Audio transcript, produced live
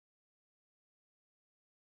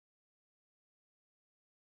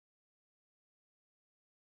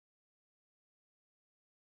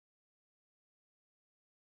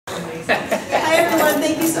Hi everyone,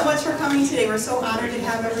 thank you so much for coming today. We're so honored to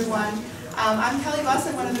have everyone. I'm Kelly Buss.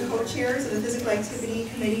 I'm one of the co-chairs of the Physical Activity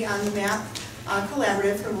Committee on the MAPP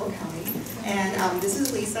Collaborative for WeWill County. And this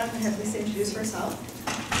is Lisa. I'm going to have Lisa introduce herself.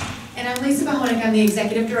 And I'm Lisa Bohonik. I'm the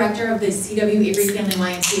Executive Director of the CW Avery Family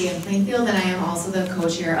YMCA in Plainfield, and I am also the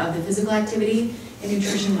co-chair of the Physical Activity and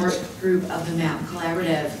Nutrition Work Group of the MAPP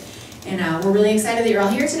Collaborative. And we're really excited that you're all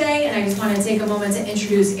here today, and I just want to take a moment to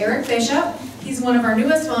introduce Eric Bishop. He's one of our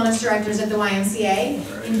newest wellness directors at the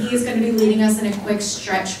YMCA, and he's going to be leading us in a quick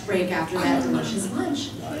stretch break after that delicious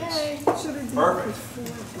lunch. Nice.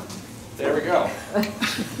 Perfect. There we go.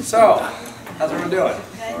 So, how's everyone doing?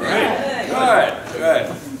 All right.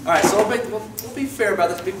 Good. All right, so we'll be fair about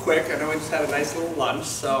this, be quick. I know we just had a nice little lunch,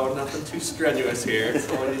 so nothing too strenuous here.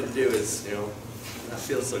 So all we need to do is, not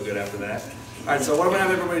feel so good after that. All right, so what I'm going to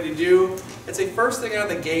have everybody do, it's a first thing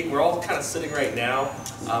out of the gate. We're all kind of sitting right now.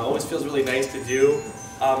 Always feels really nice to do.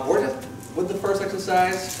 We're just, with the first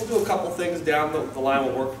exercise, we'll do a couple things down the line.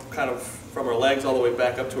 We'll work kind of from our legs all the way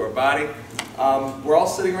back up to our body. We're all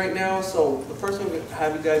sitting right now, so the first thing we're going to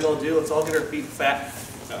have you guys all do, let's all get our feet flat.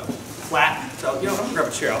 So, I'm going to grab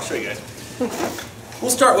a chair. I'll show you guys.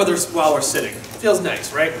 We'll start with her while we're sitting. Feels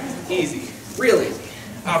nice, right? Easy. Real easy.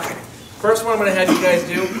 Okay. First one I'm going to have you guys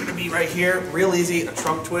do, we're going to be right here, real easy, a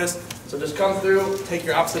trunk twist. So just come through, take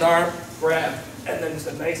your opposite arm, grab, and then just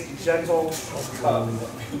a nice, gentle tug.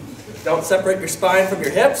 Don't separate your spine from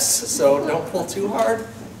your hips, so don't pull too hard.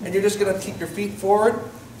 And you're just going to keep your feet forward,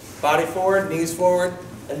 body forward, knees forward,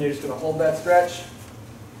 and you're just going to hold that stretch.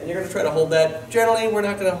 And you're going to try to hold that. Generally, we're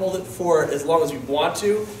not going to hold it for as long as you want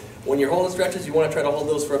to. When you're holding stretches, you want to try to hold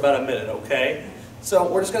those for about a minute, okay? So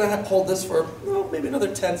we're just going to hold this for maybe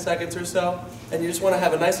another 10 seconds or so. And you just want to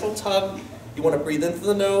have a nice little tug. You want to breathe in through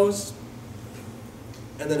the nose,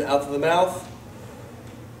 and then out through the mouth,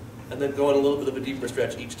 and then go in a little bit of a deeper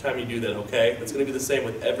stretch each time you do that, okay? It's going to be the same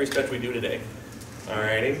with every stretch we do today.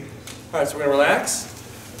 Alrighty. Alright, so we're going to relax.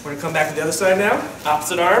 We're going to come back to the other side now.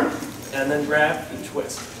 Opposite arm, and then grab and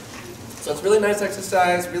twist. So it's really nice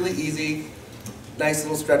exercise, really easy. Nice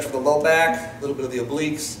little stretch for the low back, a little bit of the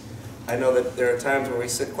obliques. I know that there are times where we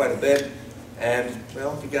sit quite a bit, and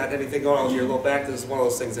well, if you got anything going on with your low back, this is one of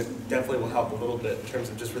those things that definitely will help a little bit in terms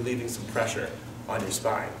of just relieving some pressure on your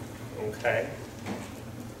spine. Okay?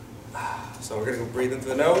 So we're going to go breathe into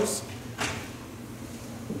the nose,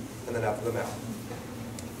 and then out through the mouth.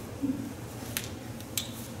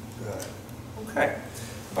 Good. Okay.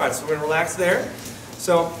 All right, so we're going to relax there.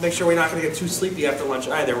 So make sure we're not going to get too sleepy after lunch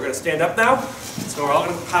either. We're going to stand up now. So we're all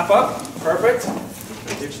going to pop up. Perfect.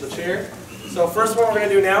 Ditch the chair. So first one we're going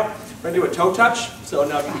to do now, we're going to do a toe touch. So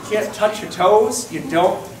now if you can't touch your toes, you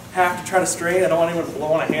don't have to try to strain. I don't want anyone to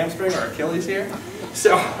blow on a hamstring or Achilles here.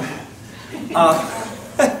 So,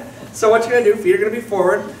 so what you're going to do, feet are going to be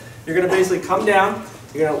forward. You're going to basically come down.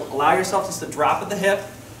 You're going to allow yourself just to drop at the hip.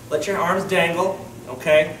 Let your arms dangle,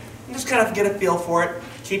 okay? And just kind of get a feel for it.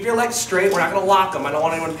 Keep your legs straight. We're not going to lock them. I don't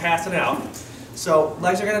want anyone passing out. So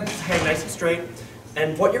legs are going to hang nice and straight.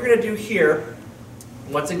 And what you're going to do here,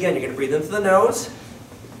 once again, you're going to breathe in through the nose,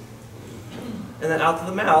 and then out through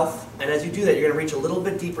the mouth. And as you do that, you're going to reach a little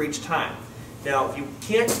bit deeper each time. Now, if you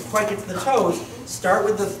can't quite get to the toes, start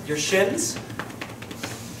with your shins,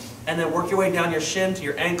 and then work your way down your shin to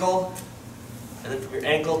your ankle, and then from your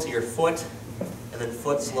ankle to your foot, and then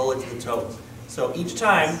foot slowly to the toes. So each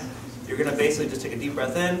time, you're going to basically just take a deep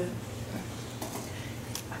breath in,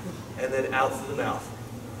 and then out through the mouth.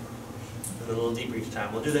 And then a little deeper each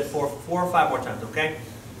time. We'll do that four or five more times, okay?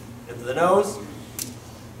 In through the nose,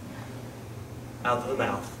 out through the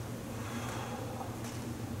mouth.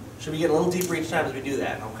 Should we get a little deeper each time as we do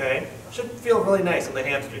that, okay? Should feel really nice on the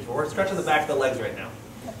hamstrings, but we're stretching the back of the legs right now.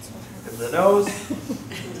 In through the nose,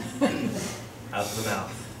 out through the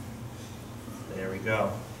mouth. There we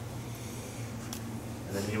go.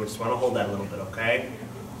 And then you just want to hold that a little bit, okay?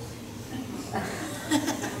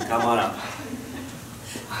 Come on up.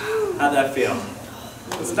 How'd that feel?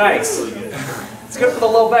 It's nice. It's good for the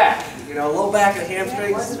low back. Low back and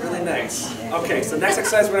hamstrings is really nice. Okay, so next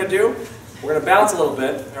exercise we're going to do, we're going to bounce a little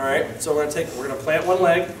bit, all right? So we're going to plant one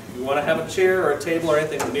leg. If you want to have a chair or a table or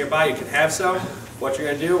anything nearby, you can have some. What you're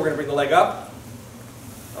going to do, we're going to bring the leg up,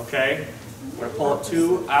 okay? We're going to pull it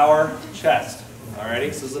to our chest.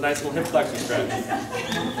 Alrighty, so this is a nice little hip flexor stretch.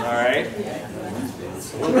 Alright?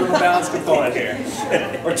 A little bit of a balance component here.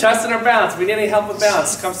 We're testing our balance. If we need any help with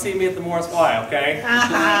balance, come see me at the Morris Y, okay?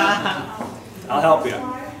 I'll help you.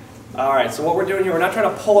 Alright, so what we're doing here, we're not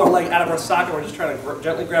trying to pull our leg out of our socket, we're just trying to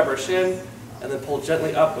gently grab our shin and then pull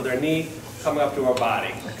gently up with our knee coming up to our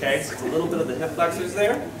body. Okay, so it's a little bit of the hip flexors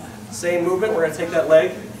there. Same movement, we're going to take that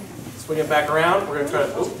leg, swing it back around, we're going to try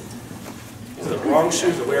to These are the wrong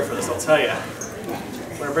shoes to wear for this, I'll tell you.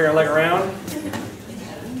 We're going to bring our leg around.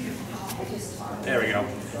 There we go.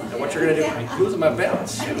 And what you're going to do, I'm losing my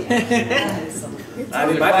balance. Shoot. I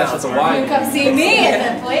need my balance. You come see me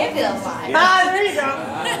at the playfield line. Ah, there you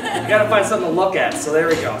go. You got to find something to look at. So there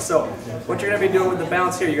we go. So what you're going to be doing with the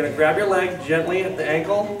balance here, you're going to grab your leg gently at the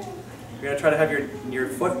ankle. You're going to try to have your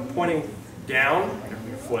foot pointing down,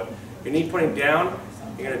 your knee pointing down.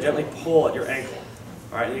 You're going to gently pull at your ankle.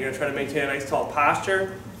 All right, and you're going to try to maintain a nice tall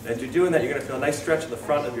posture. And as you're doing that, you're going to feel a nice stretch in the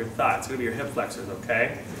front of your thigh. It's going to be your hip flexors,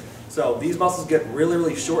 okay? So these muscles get really,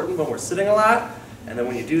 really shortened when we're sitting a lot. And then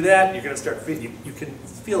when you do that, you're going to start you can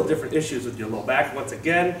feel different issues with your low back. Once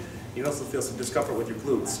again, you can also feel some discomfort with your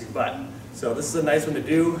glutes, your butt. So this is a nice one to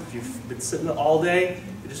do. If you've been sitting all day,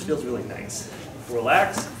 it just feels really nice.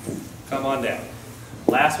 Relax, come on down.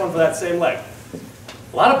 Last one for that same leg.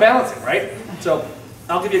 A lot of balancing, right? So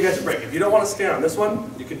I'll give you guys a break. If you don't want to stand on this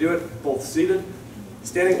one, you can do it both seated,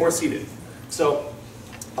 standing or seated. So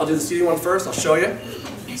I'll do the seating one first, I'll show you.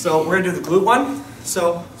 So we're going to do the glute one.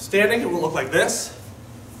 So standing, it will look like this.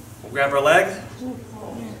 We'll grab our leg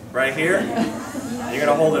right here. And you're going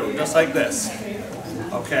to hold it just like this.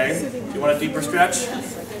 Okay? If you want a deeper stretch,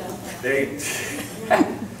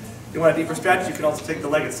 if you want a deeper stretch, you can also take the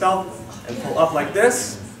leg itself and pull up like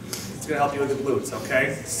this. It's going to help you with the glutes,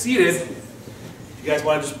 okay? Seated, if you guys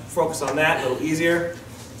want to just focus on that, a little easier,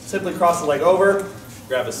 simply cross the leg over,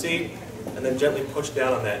 grab a seat, and then gently push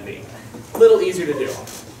down on that knee. A little easier to do.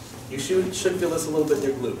 You should feel this a little bit in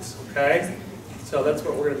your glutes, okay? So that's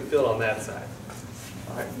what we're going to be feeling on that side.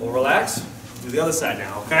 All right, we'll relax. Do the other side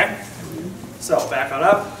now, okay? So back on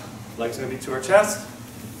up, legs going to be to our chest.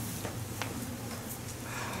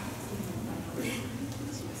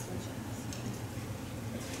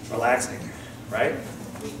 Relaxing, right?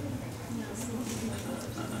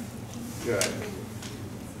 Good.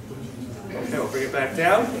 Okay, we'll bring it back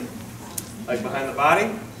down. Leg behind the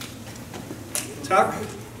body. Tuck.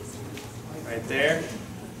 Right there.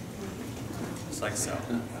 Just like so.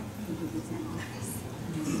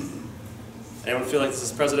 Anyone feel like this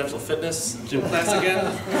is presidential fitness gym class again?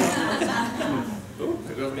 Ooh,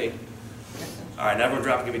 there goes me. All right, now everyone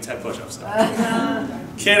drop and give me 10 push-ups.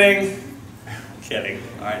 Kidding. Kidding.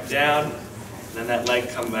 All right, down, and then that leg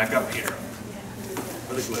come back up here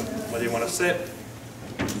for the glute. Whether you want to sit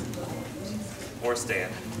or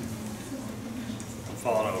stand. I'm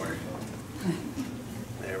falling over.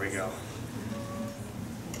 There we go.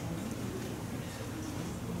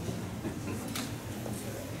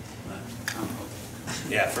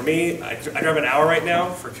 Yeah, for me, I drive an hour right now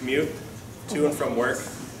for commute to and from work,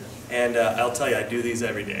 and I'll tell you, I do these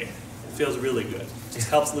every day. It feels really good. Just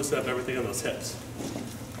helps loosen up everything on those hips.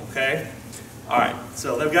 Okay? Alright,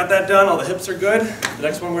 so they've got that done. All the hips are good. The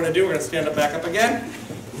next one we're going to do, we're going to stand up back up again.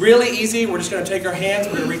 Really easy. We're just going to take our hands.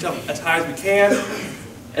 We're going to reach up as high as we can.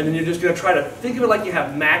 And then you're just going to try to think of it like you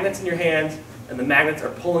have magnets in your hands, and the magnets are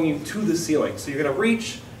pulling you to the ceiling. So you're going to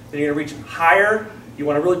reach, then you're going to reach higher. You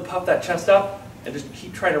want to really puff that chest up, and just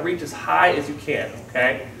keep trying to reach as high as you can.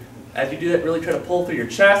 Okay? As you do that, really try to pull through your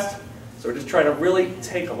chest. So we're just trying to really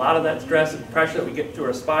take a lot of that stress and pressure that we get through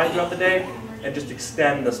our spine throughout the day and just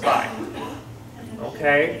extend the spine.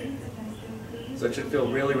 Okay? So it should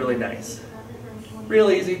feel really, really nice. Real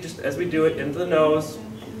easy, just as we do it, into the nose,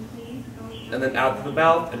 and then out to the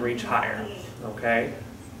mouth and reach higher. Okay?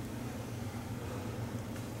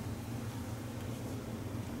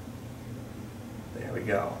 There we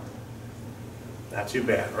go. Not too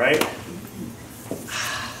bad, right?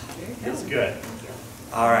 Feels good.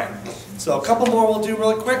 All right, so a couple more we'll do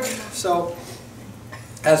really quick. So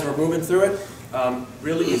as we're moving through it,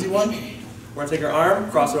 really easy one. We're gonna take our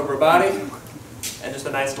arm, cross over our body, and just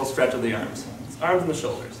a nice little stretch of the arms. Arms and the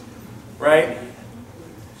shoulders, right?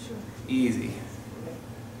 Easy.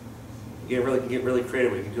 You can get really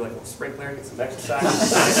creative. You can do like a little sprinkler, get some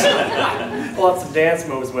exercise. Pull up some dance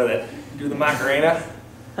moves with it. Do the Macarena.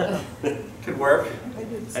 Could work.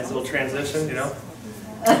 Nice little transition, you know.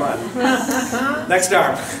 Come on. Next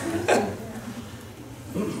arm.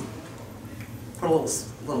 Put a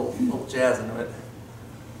little jazz into it.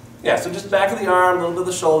 Yeah, so just back of the arm, a little bit of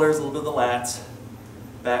the shoulders, a little bit of the lats.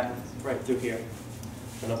 Back, right through here.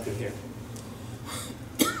 And up through here.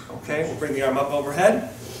 Okay, we'll bring the arm up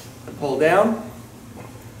overhead and pull down.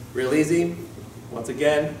 Real easy. Once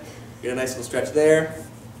again, get a nice little stretch there.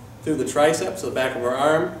 Through the tricep, so the back of our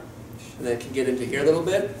arm. And then it can get into here a little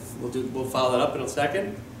bit. We'll follow that up in a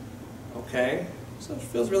second. Okay, so it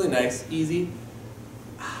feels really nice, easy,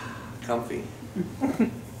 comfy.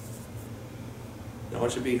 No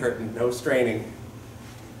one should be hurting, no straining.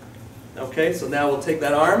 Okay, so now we'll take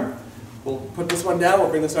that arm, we'll put this one down, we'll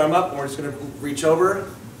bring this arm up, and we're just going to reach over,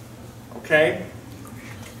 okay?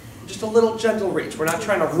 Just a little gentle reach. We're not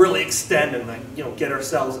trying to really extend and get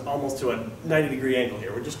ourselves almost to a 90-degree angle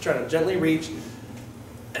here. We're just trying to gently reach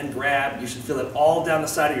and grab. You should feel it all down the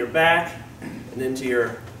side of your back and into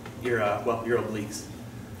your obliques.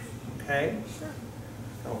 Okay?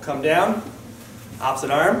 Now we'll come down,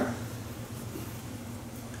 opposite arm.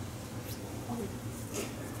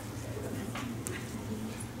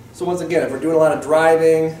 So once again, if we're doing a lot of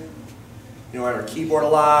driving, we're on our keyboard a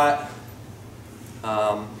lot,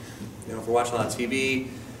 if we're watching a lot of TV,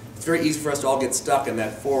 it's very easy for us to all get stuck in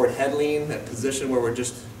that forward head lean, that position where we're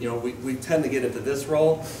just, we tend to get into this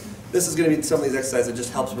role. This is going to be some of these exercises that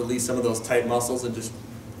just helps release some of those tight muscles and just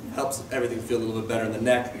helps everything feel a little bit better in the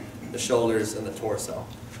neck, the shoulders, and the torso.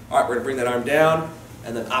 All right, we're going to bring that arm down,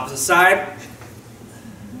 and then opposite side.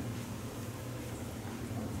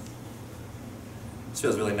 This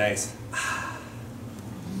feels really nice.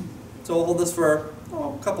 So we'll hold this for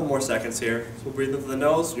a couple more seconds here. So we'll breathe in through the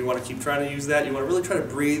nose. You want to keep trying to use that. You want to really try to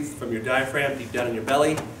breathe from your diaphragm deep down in your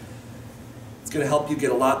belly. It's going to help you get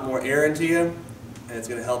a lot more air into you, and it's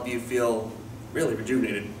going to help you feel really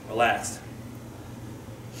rejuvenated, relaxed.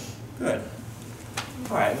 Good.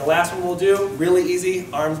 All right, and the last one we'll do, really easy,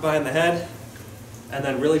 arms behind the head, and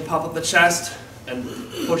then really pop up the chest and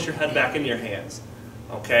push your head back into your hands.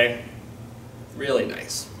 Okay? Really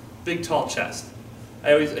nice. Big, tall chest.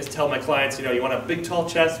 I always tell my clients, you want a big, tall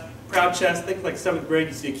chest, proud chest. Think like 7th grade,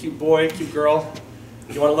 you see a cute boy, cute girl.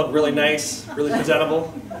 You want to look really nice, really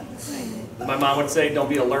presentable. My mom would say, don't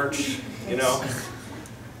be a lurch,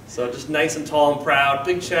 So just nice and tall and proud,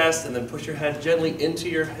 big chest, and then push your head gently into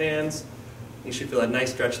your hands. You should feel a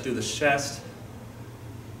nice stretch through the chest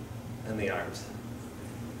and the arms.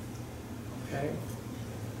 Okay?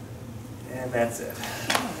 And that's it.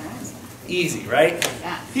 Easy, right?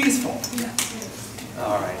 Yeah. Peaceful. Yeah.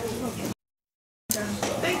 All right.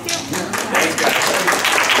 Thank you. Thanks, guys.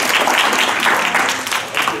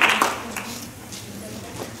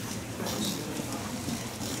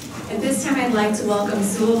 At this time, I'd like to welcome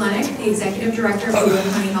Sue Olenek, the Executive Director of the Will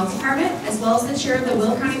County Health Department, as well as the Chair of the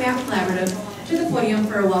Will County MAPP Collaborative, to the podium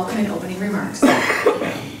for a welcome and opening remarks.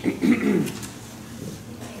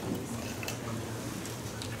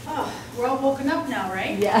 We're all woken up now,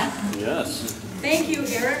 right? Yeah. Yes. Thank you,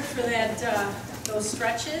 Eric, for that those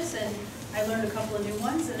stretches, and I learned a couple of new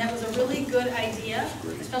ones, and that was a really good idea,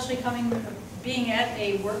 especially being at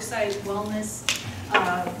a worksite wellness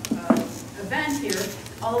event here.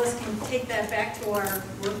 All of us can take that back to our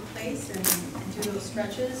workplace and do those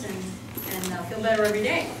stretches and feel better every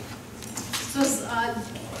day. So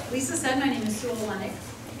as Lisa said, my name is Sue Olenek,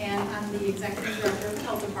 and I'm the Executive Director of the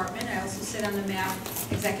Health Department. I also sit on the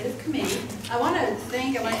MAPP Executive Committee. I want to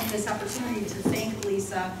take this opportunity to thank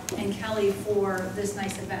Lisa and Kelly for this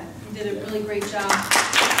nice event. You did a really great job.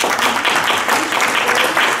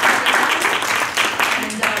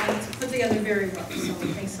 And it's put together very well, so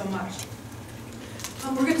thanks so much.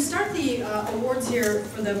 We're going to start the awards here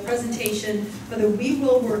for the presentation for the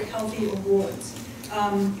WeWill WorkHealthy Awards.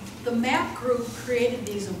 The MAPP group created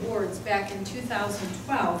these awards back in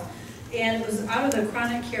 2012, and it was out of the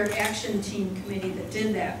Chronic Care Action Team Committee that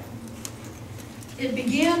did that. It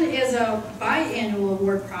began as a biannual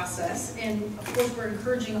award process, and of course we're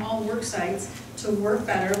encouraging all work sites to work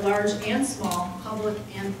better, large and small, public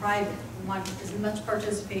and private. We want as much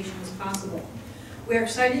participation as possible. We're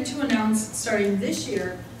excited to announce, starting this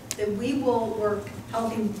year, that WeWill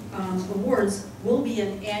WorkHealthy Awards will be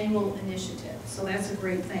an annual initiative, so that's a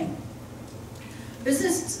great thing.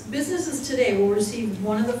 Businesses today will receive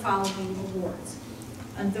one of the following awards.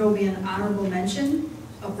 And there will be an honorable mention,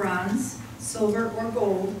 a bronze, silver, or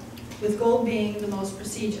gold, with gold being the most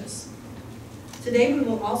prestigious. Today we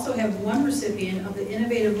will also have one recipient of the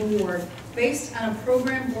Innovative Award based on a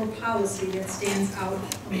program or policy that stands out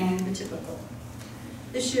among the typical.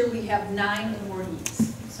 This year we have 9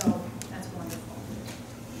 awardees, so that's wonderful.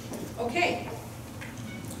 Okay,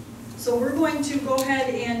 so we're going to go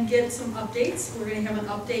ahead and get some updates. We're going to have an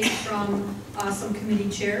update from some committee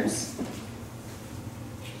chairs.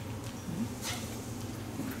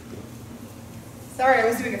 Sorry, I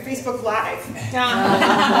was doing a Facebook Live.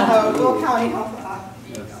 Will County Health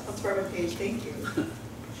Department page, thank you.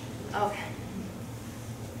 Okay.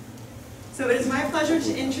 So it is my pleasure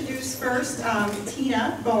to introduce first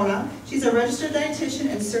Tina Bona. She's a registered dietitian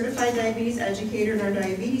and certified diabetes educator in our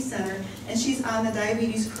diabetes center, and she's on the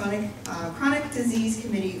Diabetes Chronic Disease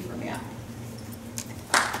Committee for MAPP.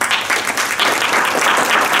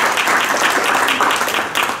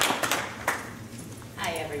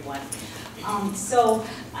 Hi, everyone. So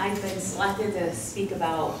I've been selected to speak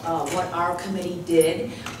about what our committee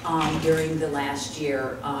did during the last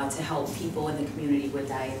year to help people in the community with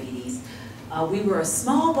diabetes. We were a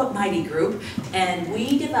small but mighty group, and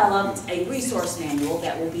we developed a resource manual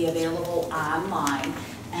that will be available online,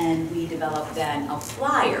 and we developed then a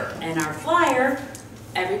flyer, and our flyer,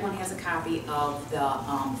 everyone has a copy of the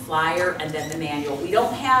flyer and then the manual. We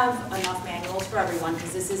don't have enough manuals for everyone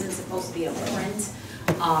because this isn't supposed to be a print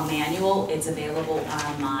manual. It's available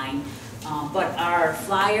online. But our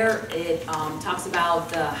flyer, it talks about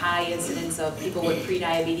the high incidence of people with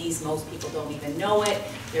prediabetes. Most people don't even know it.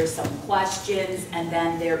 There's some questions, and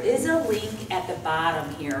then there is a link at the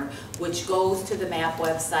bottom here which goes to the MAPP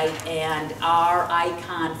website, and our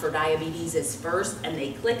icon for diabetes is first, and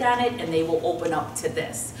they click on it and they will open up to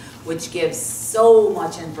this, which gives so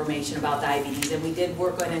much information about diabetes. And we did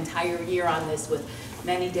work an entire year on this with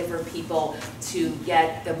many different people to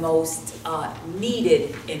get the most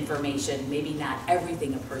needed information, maybe not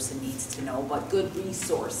everything a person needs to know, but good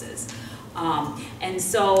resources. And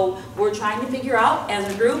so we're trying to figure out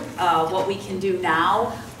as a group what we can do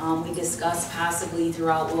now. We discussed possibly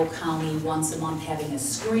throughout Will County once a month having a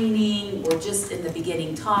screening. We're just in the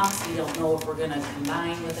beginning talks. We don't know if we're going to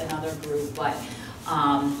combine with another group, but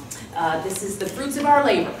this is the fruits of our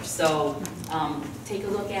labor. So take a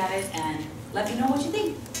look at it and let me know what you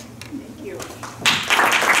think. Thank you.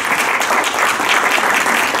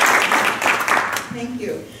 Thank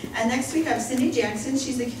you. And next we have Cindy Jackson.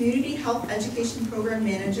 She's the Community Health Education Program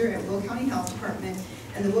Manager at Will County Health Department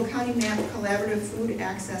and the Will County MAPP Collaborative Food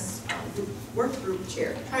Access Work Group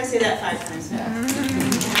Chair. Try to say that 5 times fast.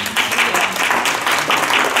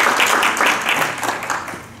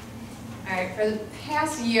 All right, for the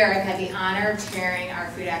past year, I've had the honor of chairing our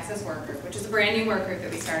Food Access Work Group, which is a brand new work group that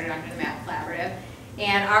we started under the MAPP Collaborative.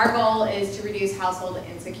 And our goal is to reduce household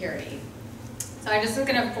insecurity. So I'm just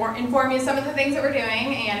going to inform you of some of the things that we're doing,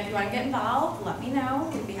 and if you want to get involved, let me know.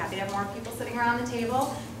 We'd be happy to have more people sitting around the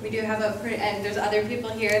table. We do have and there's other people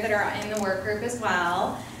here that are in the work group as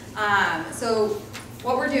well. So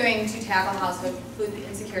what we're doing to tackle household food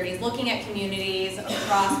insecurity is looking at communities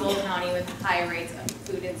across Will County with high rates of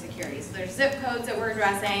food insecurity. So there's zip codes that we're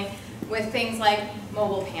addressing with things like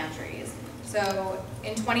mobile pantries. So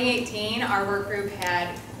in 2018, our work group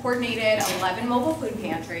had coordinated 11 mobile food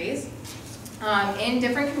pantries. In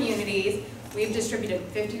different communities, we've distributed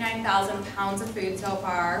 59,000 pounds of food so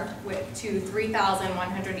far to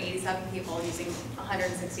 3,187 people using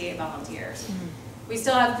 168 volunteers. We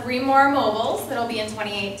still have 3 more mobiles that'll be in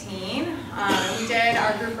 2018.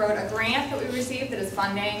 Our group wrote a grant that we received that is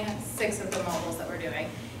funding 6 of the mobiles that we're doing.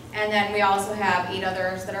 And then we also have 8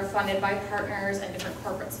 others that are funded by partners and different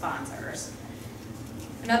corporate sponsors.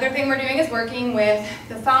 Another thing we're doing is working with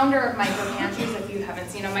the founder of micro pantries. If you haven't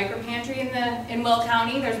seen a micro pantry in Will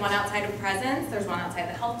County, there's one outside of Presence, there's one outside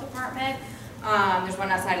the health department, there's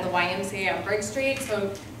one outside of the YMCA on Briggs Street.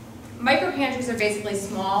 So micro pantries are basically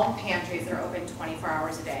small pantries that are open 24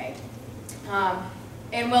 hours a day.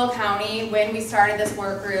 In Will County, when we started this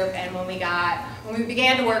work group and when we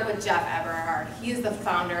began to work with Jeff Everhard, he is the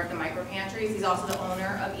founder of the micro pantries. He's also the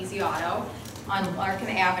owner of Easy Auto on Larkin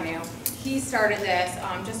Avenue. He started this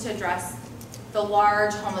just to address the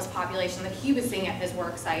large homeless population that he was seeing at his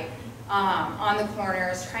work site on the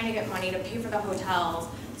corners, trying to get money to pay for the hotels.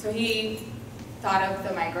 So he thought of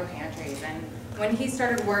the micro pantries, and when he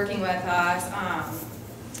started working with us,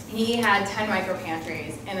 he had 10 micro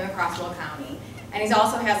pantries in and across Will County, and he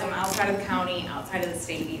also has them outside of the county, outside of the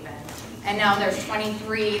state even. And now there's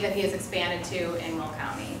 23 that he has expanded to in Will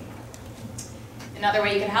County. Another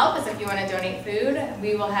way you can help is if you want to donate food.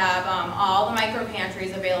 We will have all the micro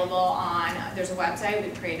pantries available on, there's a website,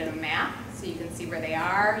 we've created a map so you can see where they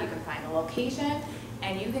are, you can find the location,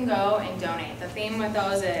 and you can go and donate. The theme with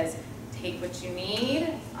those is take what you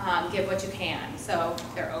need, give what you can. So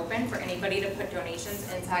they're open for anybody to put donations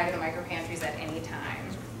inside of the micro pantries at any time.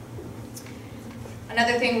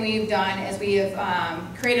 Another thing we've done is we have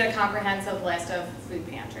created a comprehensive list of food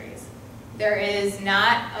pantries. There is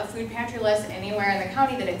not a food pantry list anywhere in the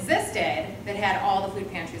county that existed that had all the food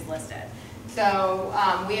pantries listed. So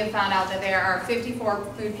we have found out that there are 54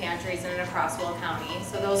 food pantries in and across Will County.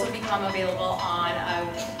 So those will become available on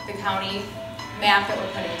the county map that we're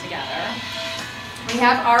putting together. We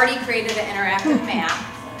have already created an interactive map,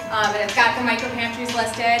 and it's got the micro pantries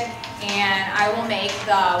listed, and I will make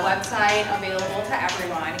the website available to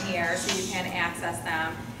everyone here so you can access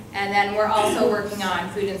them. And then we're also working on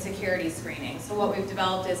food insecurity screening. So what we've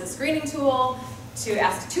developed is a screening tool to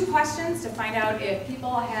ask 2 questions to find out if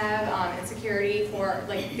people have insecurity for,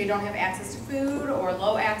 like, they don't have access to food or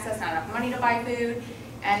low access, not enough money to buy food.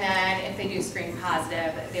 And then if they do screen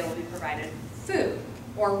positive, they will be provided food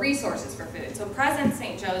or resources for food. So Present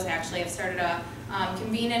St. Joe's actually have started a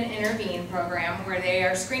Convene and Intervene program where they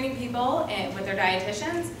are screening people with their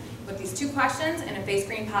dietitians with these 2 questions, and if they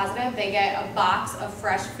screen positive, they get a box of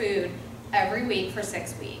fresh food every week for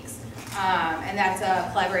 6 weeks. And that's a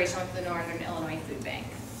collaboration with the Northern Illinois Food Bank.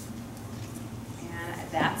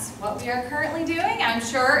 And that's what we are currently doing. I'm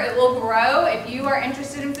sure it will grow. If you are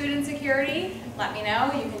interested in food insecurity, let me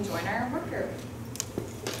know. You can join our work group.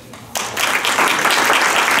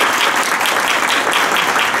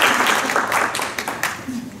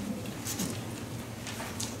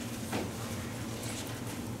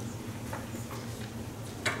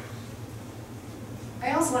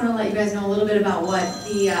 I also want to let you guys know a little bit about what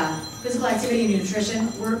the physical activity and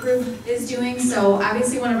nutrition work group is doing. So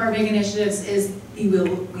obviously one of our big initiatives is the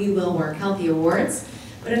WeWill WorkHealthy Awards.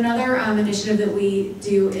 But another initiative that we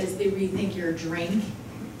do is the Rethink Your Drink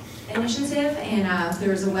initiative. And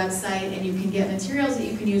there's a website and you can get materials that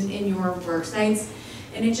you can use in your work sites.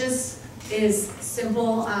 And it just is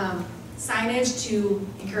simple signage to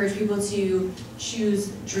encourage people to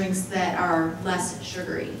choose drinks that are less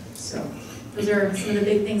sugary. So those are some of the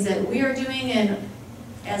big things that we are doing, and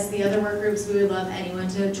as the other work groups, we would love anyone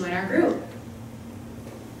to join our group.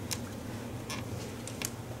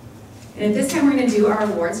 And at this time, we're going to do our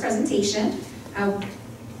awards presentation.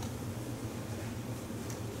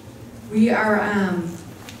 We are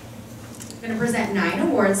going to present 9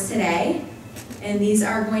 awards today, and these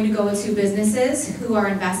are going to go to businesses who are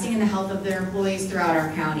investing in the health of their employees throughout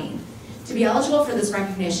our county. To be eligible for this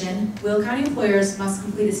recognition, Will County employers must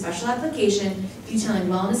complete a special application detailing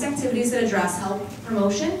wellness activities that address health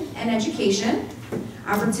promotion and education,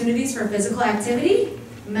 opportunities for physical activity,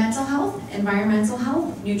 mental health, environmental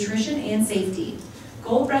health, nutrition, and safety.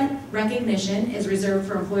 Gold recognition is reserved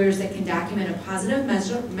for employers that can document a positive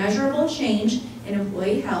measurable change in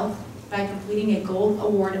employee health by completing a gold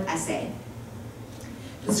award essay,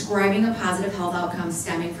 describing a positive health outcome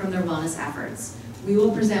stemming from their wellness efforts. We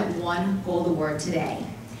will present 1 gold award today.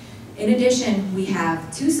 In addition, we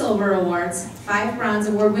have 2 silver awards, 5 bronze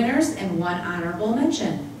award winners, and 1 honorable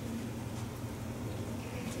mention.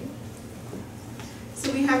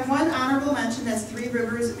 So we have 1 honorable mention, that's 3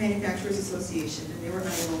 Rivers Manufacturers Association, and they were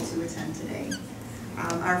unable to attend today.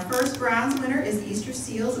 Our first bronze winner is the Easter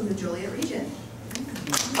Seals of the Joliet region.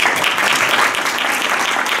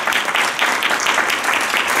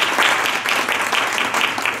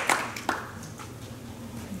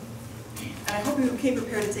 And I hope you came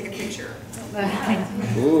prepared to take a picture.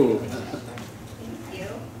 Ooh. Thank you.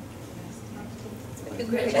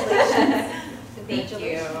 Congratulations. Thank you.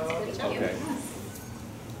 Okay.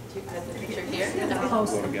 Do you put the picture here? Go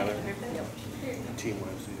together. Team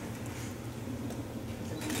wise.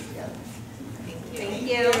 Thank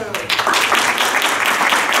you.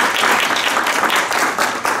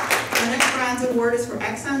 Our next bronze award is for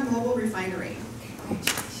Exxon Mobil Refinery.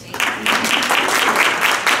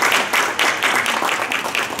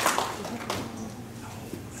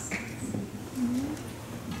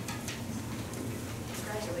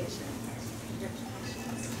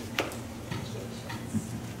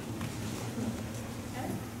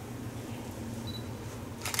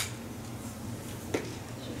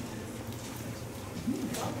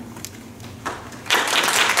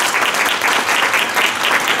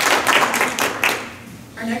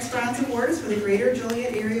 Our next bronze award is for the Greater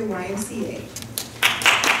Joliet Area YMCA.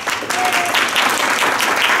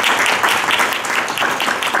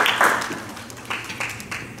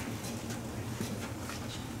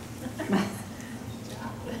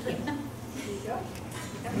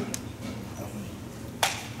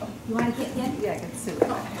 You want to get in? Yeah, I can sit.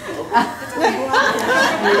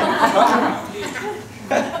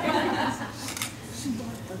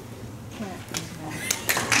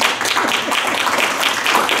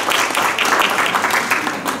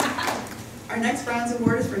 Our next bronze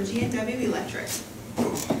award is for G&W Electric. Are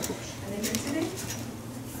they here today?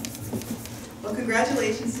 Well,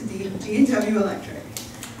 congratulations to G&W Electric.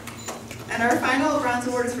 And our final bronze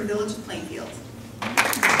award is for Village of Plainfield.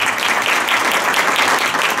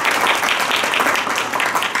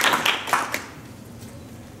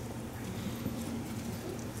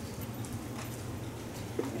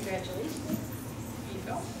 Congratulations. Here you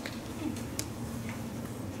go.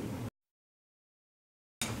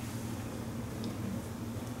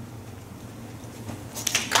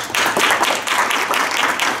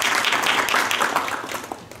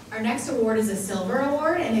 Our next award is a silver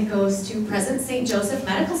award, and it goes to Present St. Joseph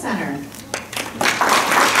Medical Center. Here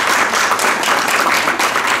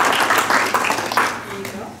you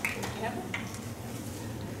go.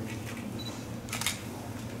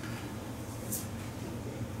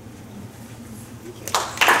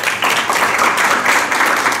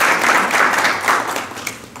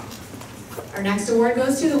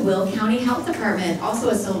 goes to the Will County Health Department, also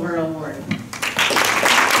a silver award.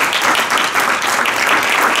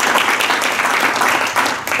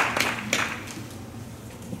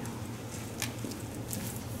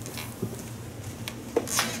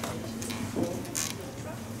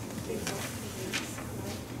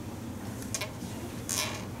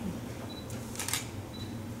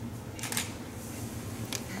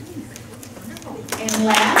 And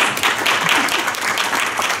last,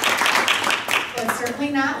 but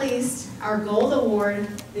certainly not least, our gold award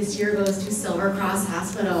this year goes to Silver Cross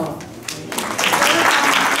Hospital.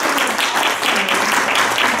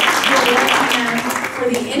 For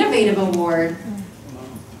the Innovative Award,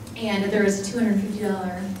 and there is a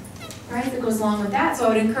 $250 prize that goes along with that, so I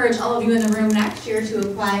would encourage all of you in the room next year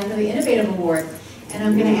to apply for the Innovative Award. And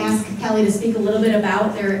I'm going to ask Kelly to speak a little bit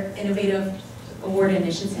about their Innovative Award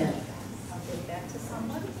initiative. I'll give that to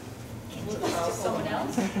someone. To someone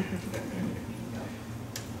else.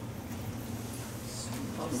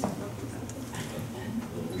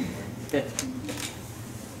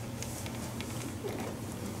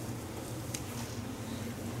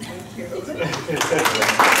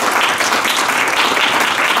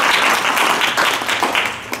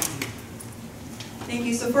 Thank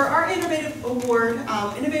you. So for our Innovative Award,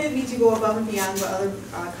 Innovative means you go above and beyond what other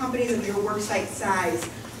companies of your worksite size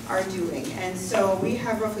are doing. And so we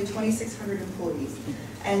have roughly 2,600 employees.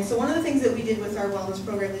 And so one of the things that we did with our wellness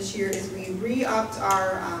program this year is we re-upped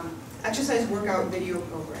our exercise workout video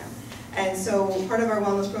program. And so part of our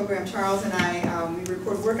wellness program, Charles and I, we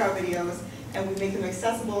record workout videos and we make them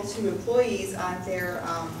accessible to employees on their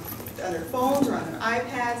phones or on their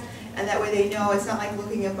iPads. And that way they know it's not like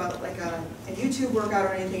looking up a YouTube workout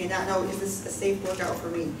or anything and not know, is this a safe workout for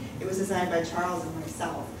me? It was designed by Charles and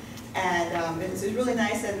myself. And it was really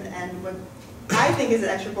nice, and what I think is an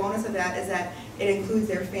extra bonus of that is that it includes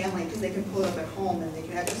their family, because they can pull it up at home and they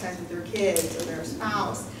can exercise with their kids or their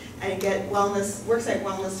spouse and get wellness, worksite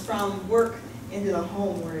wellness from work into the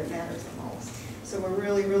home where it matters the most. So we're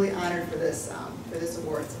really, really honored for this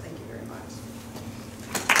award, so thank you very much.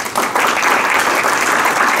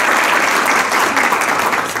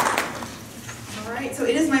 All right, so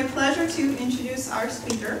it is my pleasure to introduce our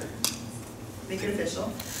speaker, make it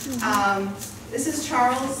official. This is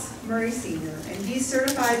Charles Murray Sr., and he's a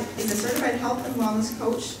certified health and wellness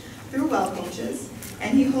coach through Well Coaches,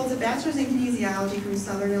 and he holds a bachelor's in kinesiology from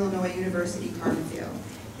Southern Illinois University, Carmenville.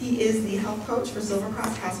 He is the health coach for Silver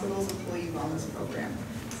Cross Hospital's Employee Wellness Program.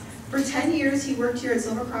 For 10 years, he worked here at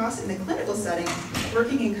Silver Cross in the clinical setting,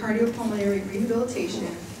 working in cardiopulmonary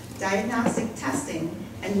rehabilitation, diagnostic testing,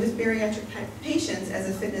 and with bariatric patients as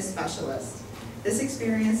a fitness specialist. This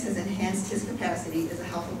experience has enhanced his capacity as a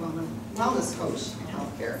health and wellness coach in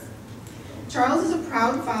healthcare. Charles is a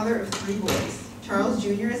proud father of 3 boys. Charles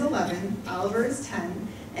Jr. is 11, Oliver is 10,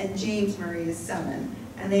 and James Murray is 7.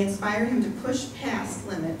 And they inspire him to push past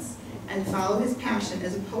limits and follow his passion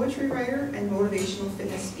as a poetry writer and motivational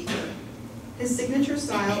fitness speaker. His signature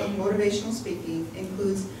style of motivational speaking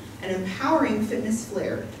includes an empowering fitness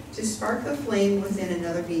flair to spark the flame within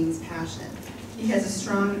another being's passion. He has a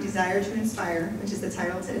strong desire to inspire, which is the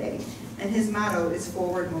title today, and his motto is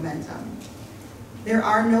forward momentum. There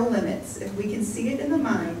are no limits. If we can see it in the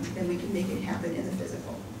mind, then we can make it happen in the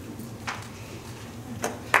physical.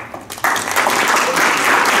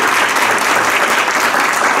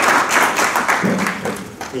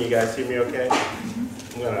 Can you guys hear me okay?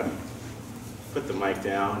 I'm going to put the mic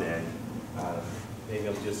down and maybe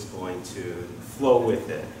I'm just going to flow with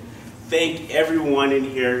it. Thank everyone in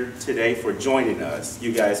here today for joining us.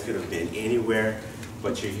 You guys could have been anywhere,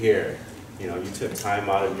 but you're here. You know, you took time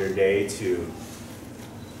out of your day to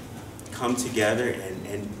come together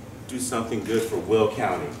and do something good for Will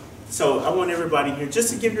County. So I want everybody here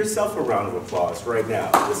just to give yourself a round of applause right now.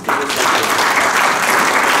 Just give yourself a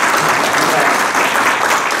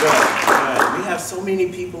round. We have so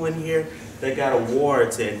many people in here that got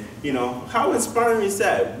awards, and you know, how inspiring is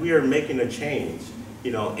that? We are making a change,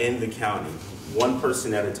 you know, in the county, one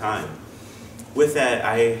person at a time. With that,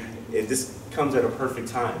 this comes at a perfect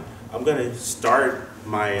time. I'm going to start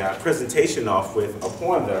my presentation off with a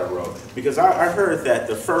poem that I wrote, because I heard that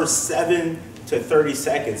the first 7 to 30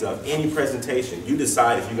 seconds of any presentation, you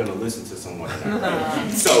decide if you're going to listen to someone or not.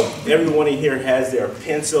 Right? So everyone in here has their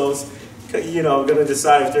pencils, you know, going to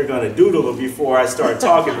decide if they're going to doodle before I start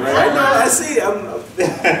talking, right? I know, I see.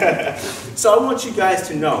 So I want you guys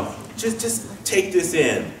to know, just take this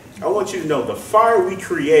in. I want you to know the fire we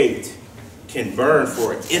create can burn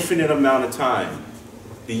for an infinite amount of time,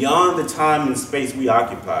 beyond the time and space we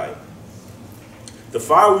occupy. The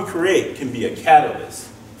fire we create can be a catalyst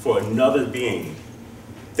for another being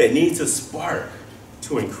that needs a spark to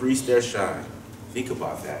to increase their shine. Think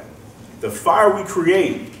about that. The fire we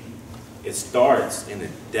create, it starts in the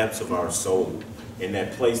depths of our soul, in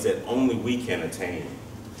that place that only we can attain.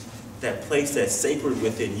 That place that's sacred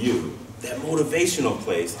within you, that motivational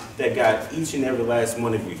place that got each and every last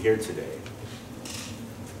one of you here today.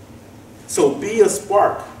 So be a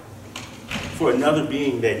spark for another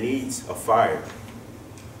being that needs a fire.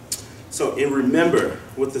 So, and remember,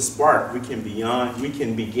 with the spark, we can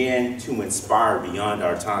begin to inspire beyond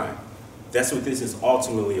our time. That's what this is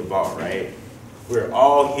ultimately about, right? We're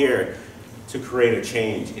all here to create a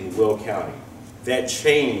change in Will County. That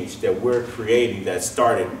change that we're creating that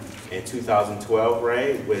started in 2012,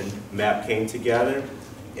 right, when MAPP came together,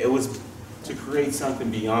 it was to create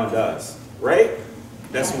something beyond us, right?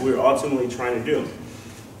 That's what we're ultimately trying to do.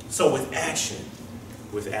 So with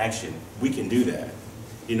action, we can do that.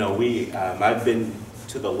 You know, I've been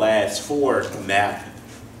to the last 4 MAPP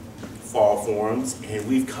fall forums, and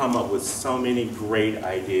we've come up with so many great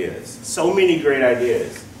ideas. So many great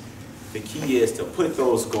ideas. The key is to put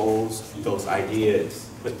those goals, those ideas,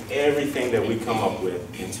 put everything that we come up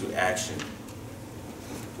with into action.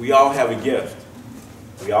 We all have a gift.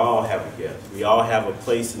 We all have a gift. We all have a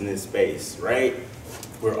place in this space, right?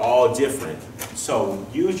 We're all different. So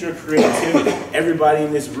use your creativity. Everybody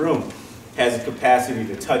in this room has the capacity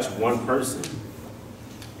to touch one person.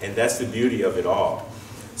 And that's the beauty of it all.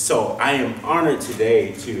 So I am honored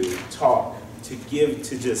today to talk, to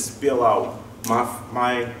just spill out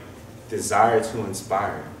my desire to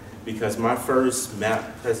inspire. Because my first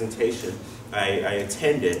MAPP presentation I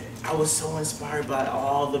attended, I was so inspired by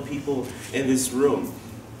all the people in this room.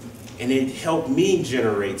 And it helped me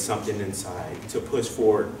generate something inside to push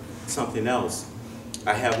forward something else.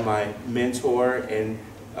 I have my mentor and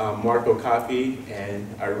Marco Copy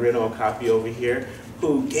and Irino Copy over here,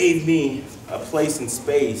 who gave me a place and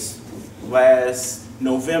space last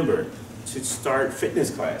November to start fitness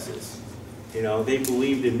classes. You know, they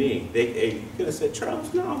believed in me. They could have said,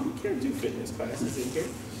 Charles, no, you can't do fitness classes in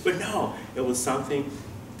here. But no, it was something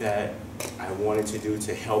that I wanted to do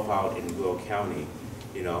to help out in Will County.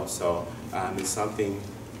 You know, so it's something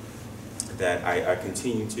that I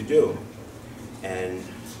continue to do. And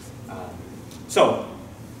so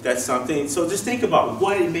that's something, so just think about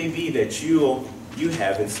what it may be that you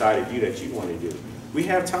have inside of you that you want to do. We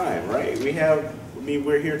have time, right?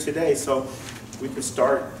 We're here today, so we could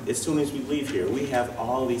start as soon as we leave here. We have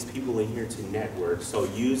all these people in here to network, so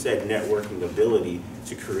use that networking ability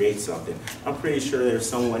to create something. I'm pretty sure there's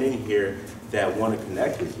someone in here that want to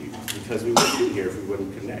connect with you, because we wouldn't be here if we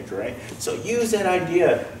wouldn't connect, right? So use that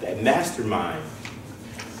idea, that mastermind.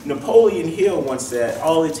 Napoleon Hill once said,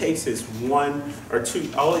 all it takes is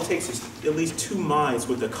at least 2 minds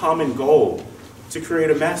with a common goal to create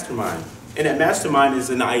a mastermind. And that mastermind is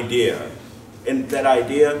an idea. And that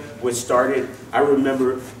idea was started, I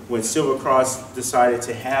remember when Silver Cross decided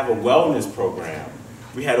to have a wellness program.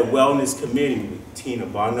 We had a wellness committee with Tina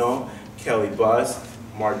Bono, Kelly Buss,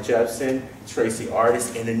 Mark Jepson, Tracy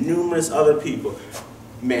Artist, and numerous other people.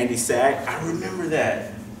 Mandy Sack, I remember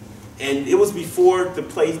that. And it was before the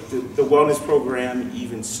wellness program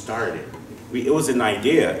even started. It was an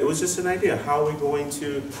idea. It was just an idea. How are we going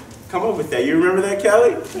to come up with that? You remember that,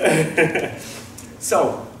 Kelly?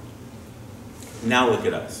 So, now look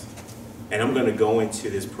at us. And I'm going to go into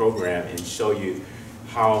this program and show you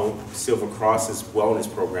how Silver Cross's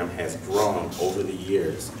wellness program has grown over the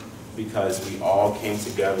years, because we all came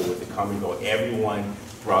together with a common goal. Everyone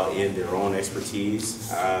brought in their own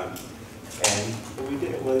expertise. And what we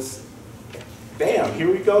did was, bam, here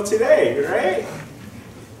we go today, right?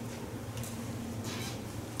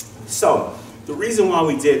 So, the reason why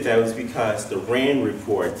we did that was because the RAND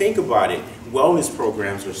report, think about it, wellness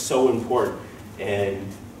programs are so important in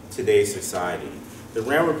today's society. The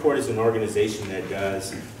RAND report is an organization that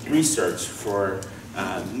does research for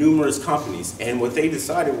numerous companies, and what they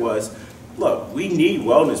decided was, look, we need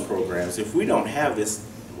wellness programs. If we don't have this,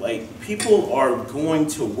 like, people are going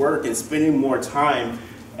to work and spending more time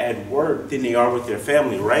at work than they are with their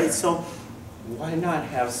family, right? So why not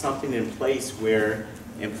have something in place where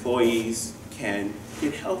employees can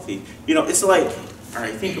get healthy? You know, it's like, all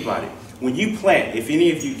right, think about it. When you plant, if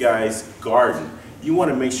any of you guys garden, you want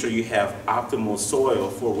to make sure you have optimal soil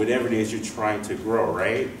for whatever it is you're trying to grow,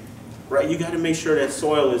 right? Right? You got to make sure that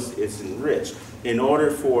soil is enriched in order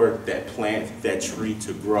for that plant, that tree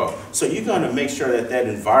to grow. So you're going to make sure that that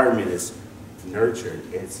environment is nurtured.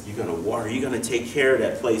 You're going to water. You're going to take care of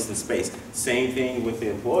that place and space. Same thing with the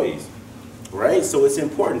employees, right? So it's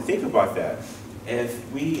important. Think about that.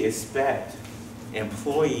 If we expect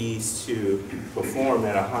employees to perform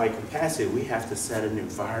at a high capacity, we have to set an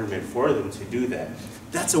environment for them to do that.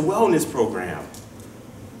 That's a wellness program.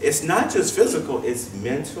 It's not just physical, it's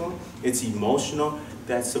mental, it's emotional,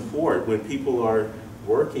 that support. When people are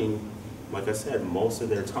working, like I said, most of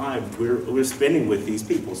their time, we're spending with these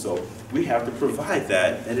people. So we have to provide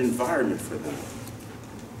that environment for them.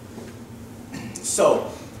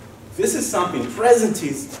 So this is something,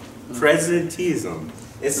 presenteeism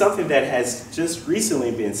is something that has just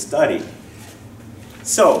recently been studied.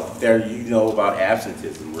 So there you know about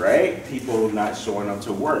absenteeism, right? People not showing up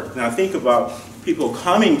to work. Now think about people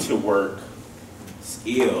coming to work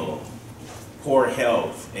ill, poor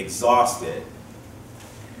health, exhausted.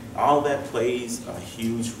 All that plays a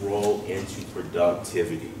huge role into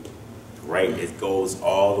productivity, right? It goes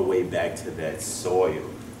all the way back to that soil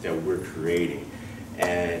that we're creating.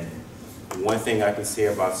 And one thing I can say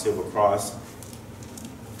about Silver Cross,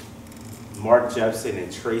 Mark Jepson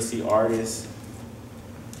and Tracy Artis,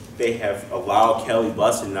 they have allowed Kelly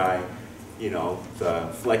Buss and I, the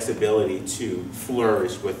flexibility to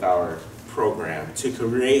flourish with our program, to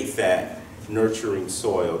create that nurturing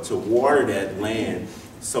soil, to water that land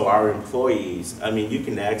so our employees, you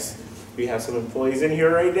can ask, we have some employees in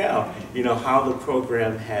here right now, how the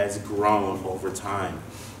program has grown over time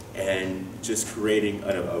and just creating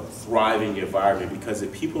a thriving environment, because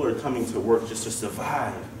if people are coming to work just to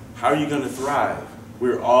survive, how are you going to thrive?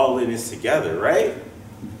 We're all in this together, right?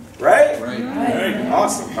 Right? Right.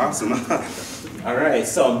 Awesome. All right,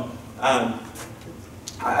 so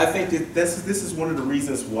I think that this is one of the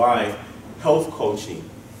reasons why health coaching,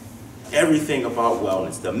 everything about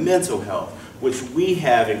wellness, the mental health, which we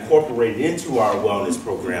have incorporated into our wellness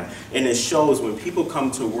program, and it shows when people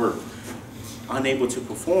come to work unable to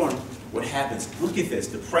perform, what happens? Look at this,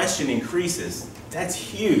 depression increases. That's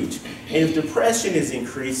huge. And if depression is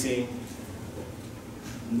increasing,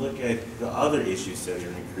 look at the other issues that are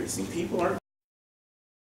increasing. People aren't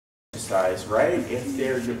exercise, right? If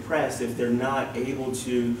they're depressed, if they're not able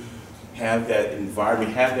to have that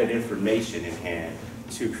environment, have that information in hand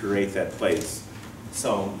to create that place.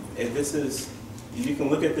 So if this is, you can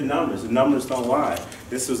look at the numbers don't lie.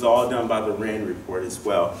 This was all done by the RAND report as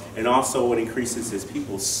well. And also what increases is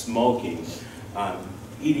people smoking,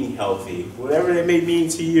 eating healthy, whatever it may mean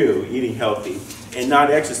to you, eating healthy, and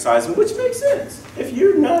not exercising, which makes sense. If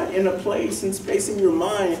you're not in a place and space in your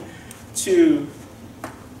mind to,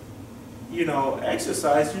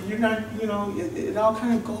 exercise, you're not, it all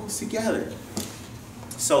kind of goes together.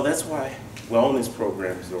 So that's why wellness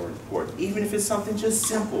programs are important, even if it's something just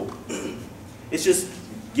simple. It's just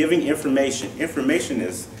giving information. Information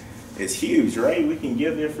is huge, right? We can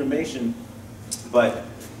give information, but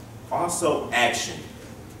also action.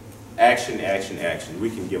 Action. We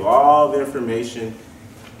can give all the information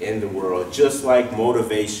in the world, just like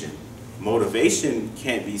motivation. Motivation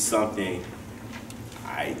can't be something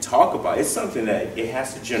I talk about. It's something that it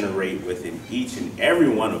has to generate within each and every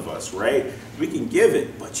one of us, right? We can give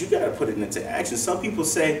it, but you gotta put it into action. Some people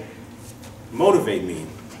say, motivate me.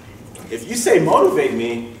 If you say motivate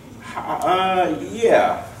me,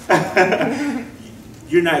 yeah,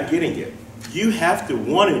 you're not getting it. You have to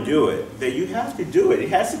want to do it. That you have to do it. It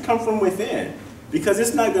has to come from within, because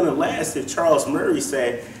it's not going to last. If Charles Murray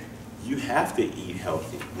said, you have to eat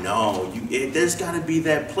healthy. No, there's got to be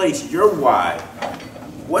that place. Your why.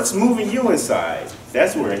 What's moving you inside?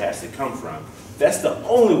 That's where it has to come from. That's the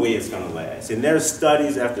only way it's going to last. And there's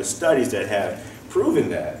studies after studies that have proven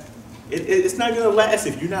that. It's not going to last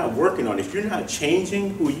if you're not working on it. If you're not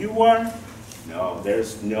changing who you are, no,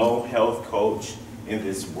 there's no health coach in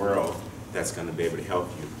this world that's going to be able to help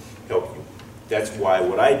you. That's why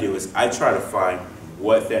what I do is I try to find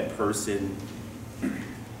what that person,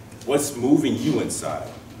 what's moving you inside.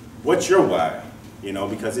 What's your why?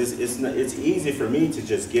 Because it's easy for me to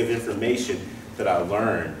just give information that I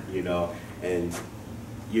learned, and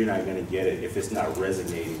you're not going to get it if it's not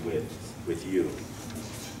resonating with you.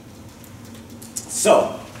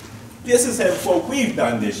 So, this is what we've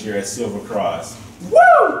done this year at Silver Cross.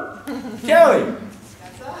 Woo! Kelly!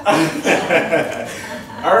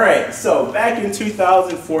 All right, so back in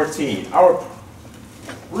 2014, our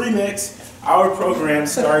program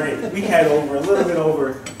started, we had a little bit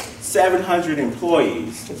over 700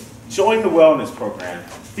 employees join the wellness program.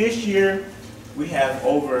 This year, we have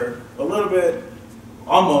almost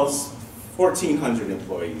 1,400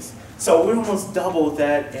 employees. So we almost doubled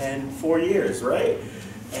that in 4 years, right?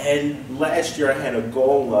 And last year I had a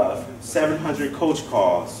goal of 700 coach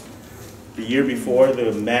calls. The year before,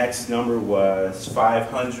 the max number was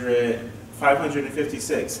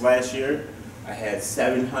 556. Last year, I had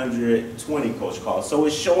 720 coach calls. So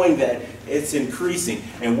it's showing that it's increasing.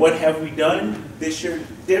 And what have we done this year?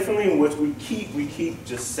 differently, in which we keep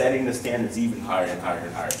just setting the standards even higher and higher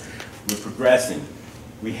and higher. We're progressing.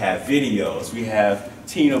 We have videos. We have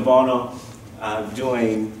Tina Bono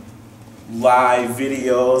doing live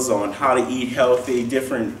videos on how to eat healthy,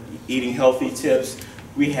 different eating healthy tips.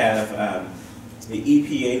 We have the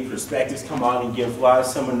EPA perspectives come out and give live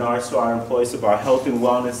seminars to our employees about health and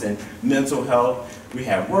wellness and mental health. We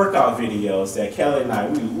have workout videos that Kelly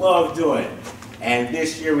and we love doing. And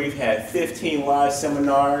this year we've had 15 live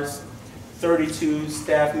seminars, 32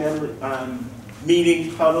 staff member meeting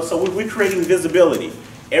huddles. So we're creating visibility.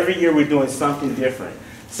 Every year we're doing something different.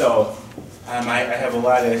 So I have a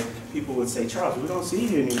lot of people would say, Charles, we don't see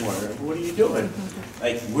you anymore. What are you doing?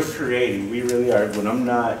 Like, we're creating, we really are. When I'm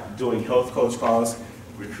not doing health coach calls,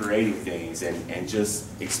 we're creating things and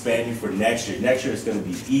just expanding for next year. Next year is going to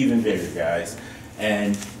be even bigger, guys.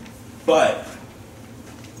 But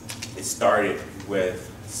it started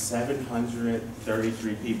with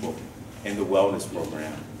 733 people in the wellness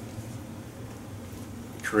program.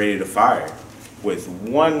 Created a fire. With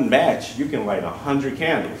one match, you can light 100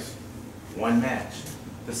 candles. One match.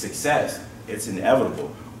 The success, it's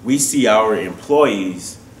inevitable. We see our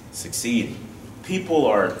employees succeeding. People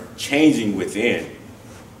are changing within.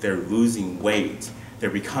 They're losing weight. They're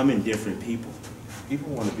becoming different people.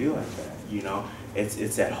 People want to be like that, you know?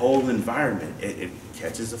 It's that whole environment. It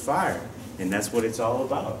catches a fire, and that's what it's all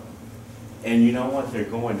about. And you know what? They're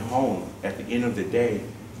going home. At the end of the day,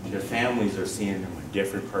 their families are seeing them a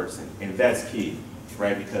different person, and that's key,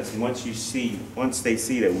 right? Because once they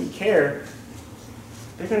see that we care,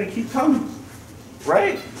 they're going to keep coming,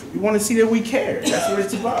 right? We want to see that we care. That's what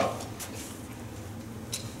it's about.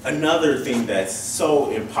 Another thing that's so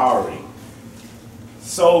empowering,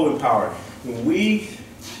 when we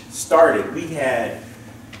started, we had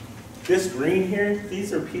this green here.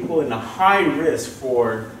 These are people in a high risk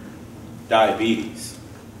for diabetes.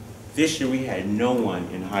 This year we had no one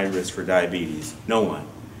in high risk for diabetes, no one.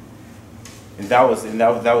 And that was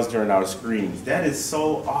during our screenings. That is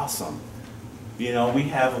so awesome. You know, we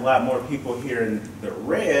have a lot more people here in the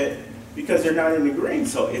red because they're not in the green,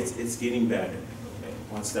 so it's getting better. Okay?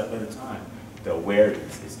 One step at a time. The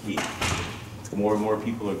awareness is key. More and more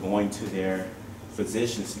people are going to their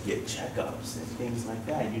physicians to get checkups and things like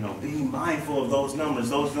that. You know, being mindful of those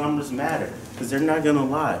numbers matter because they're not going to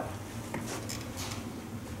lie.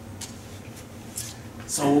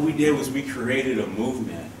 So what we did was we created a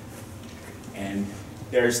movement. And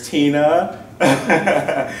there's Tina.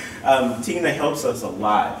 Tina helps us a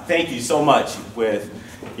lot. Thank you so much with,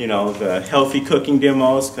 you know, the healthy cooking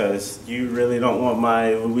demos, because you really don't want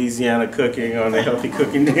my Louisiana cooking on the healthy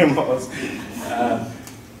cooking demos.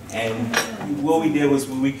 And what we did was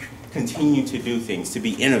we continued to do things, to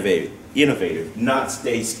be innovative, not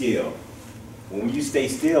stay still. When you stay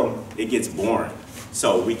still, it gets boring.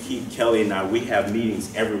 So we keep, Kelly and we have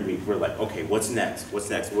meetings every week. We're like, okay, what's next? What's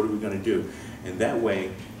next? What are we going to do? And that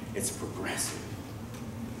way, it's progressive.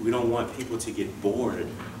 We don't want people to get bored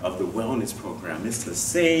of the wellness program. It's the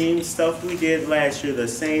same stuff we did last year, the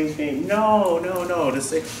same thing. No, the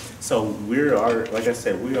same. So like I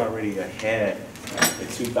said, we're already ahead. In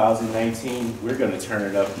 2019, we're going to turn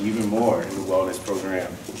it up even more in the wellness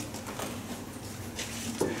program.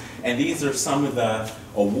 And these are some of the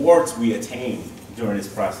awards we attained during this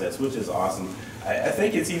process, which is awesome. I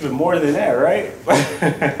think it's even more than that, right?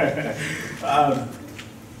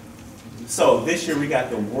 So this year we got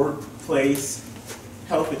the Workplace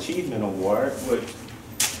Health Achievement Award, which,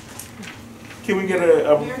 can we get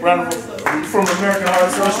a round from American Heart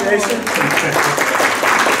Association?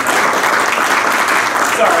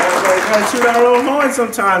 Sorry, everybody gotta toot our own horn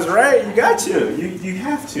sometimes, right? You got to, you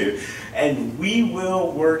have to. And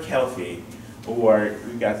WeWill WorkHealthy Award,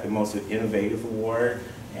 we got the most innovative award,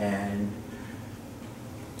 and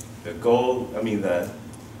the gold,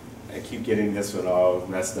 I keep getting this one all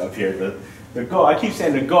messed up here. The gold, I keep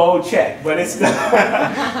saying the gold check, but it's the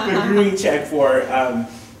green check for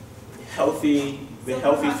Healthy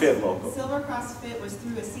Fit Local. Silver Cross Fit was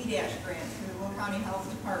through a C-Dash grant through the Will County Health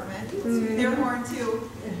Department. It's their horn too.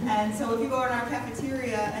 And so if you go in our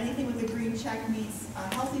cafeteria, anything with a green check meets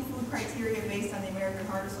healthy food criteria based on the American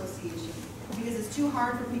Heart Association. Because it's too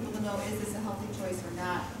hard for people to know, is this a healthy choice or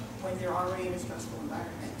not, when they're already in a stressful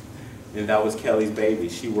environment. And that was Kelly's baby.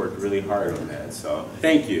 She worked really hard on that. So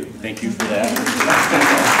thank you. Thank you for that.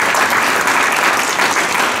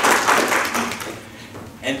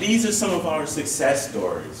 And these are some of our success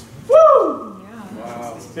stories. Woo! Yeah.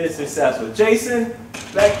 Wow, it's been successful. Jason,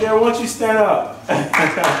 back there, why don't you stand up? Diana, why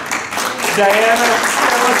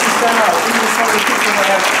don't you stand up? These are some of the people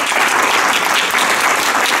that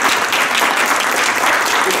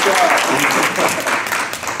Good job.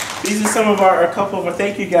 These are some of our, a couple of our,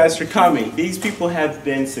 thank you guys for coming. These people have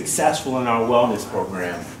been successful in our wellness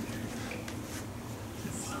program.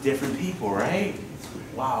 Different people, right?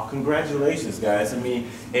 Wow, congratulations, guys. I mean,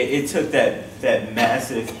 it took that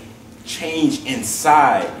massive change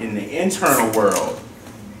inside, in the internal world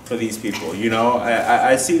for these people, you know?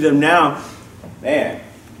 I see them now, man,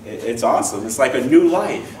 it's awesome. It's like a new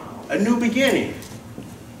life, a new beginning.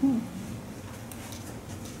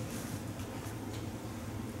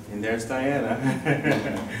 And there's Diana.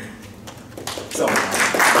 So,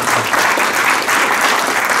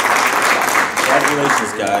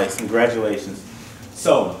 congratulations, guys. Congratulations.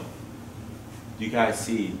 So, you guys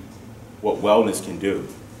see what wellness can do.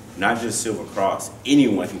 Not just Silver Cross.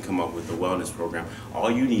 Anyone can come up with a wellness program.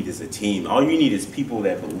 All you need is a team. All you need is people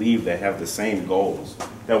that believe, that have the same goals,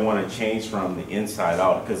 that want to change from the inside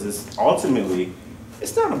out. Because it's ultimately,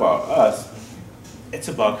 it's not about us. It's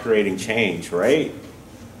about creating change, right?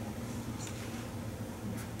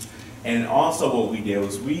 And also what we did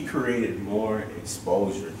was we created more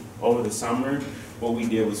exposure. Over the summer, what we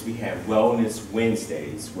did was we had Wellness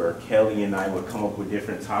Wednesdays where Kelly and I would come up with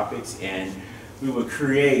different topics, and we would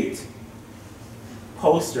create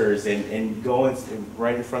posters and go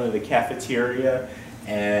right in front of the cafeteria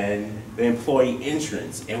and the employee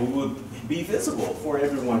entrance, and we would be visible for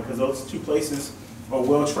everyone because those two places are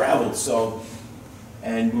well traveled. So,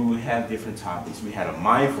 and we would have different topics. We had a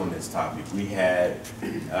mindfulness topic. We had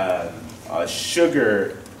a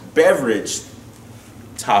sugar beverage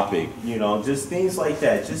topic, you know, just things like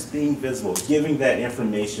that, just being visible, giving that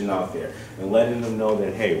information out there and letting them know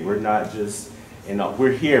that, hey, we're not just, you know,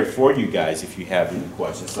 we're here for you guys if you have any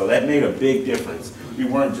questions. So that made a big difference. We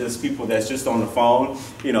weren't just people that's just on the phone,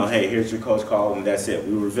 you know, hey, here's your coach call and that's it.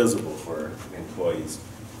 We were visible for employees.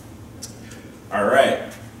 All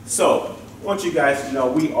right, so I want you guys to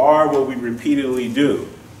know we are what we repeatedly do.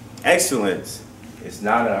 Excellence is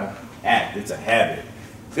not an act, it's a habit.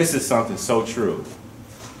 This is something so true.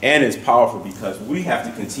 And it's powerful because we have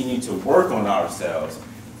to continue to work on ourselves.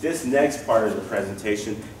 This next part of the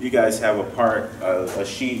presentation, you guys have a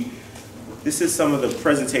sheet. This is some of the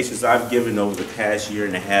presentations I've given over the past year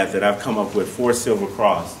and a half that I've come up with for Silver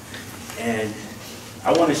Cross. And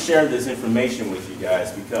I want to share this information with you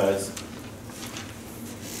guys because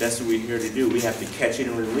that's what we're here to do. We have to catch it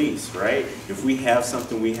and release, right? If we have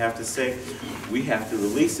something we have to say, we have to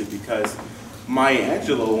release it because Maya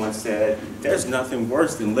Angelou once said, there's nothing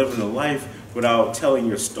worse than living a life without telling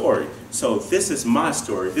your story. So this is my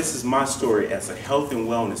story. This is my story as a health and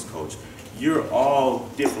wellness coach. You're all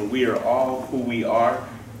different. We are all who we are.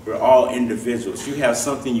 We're all individuals. You have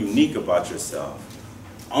something unique about yourself.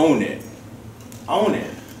 Own it. Own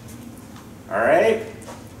it. All right?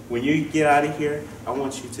 When you get out of here, I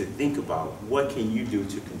want you to think about what can you do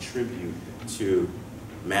to contribute to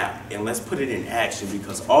MAPP, and let's put it in action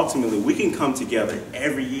because ultimately we can come together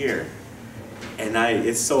every year, and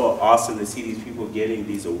it's so awesome to see these people getting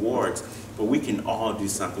these awards, but we can all do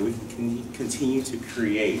something. We can continue to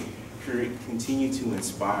create, continue to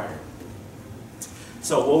inspire.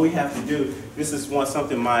 So what we have to do, this is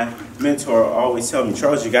something my mentor always tells me,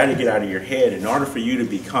 Charles, you got to get out of your head. In order for you to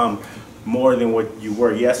become more than what you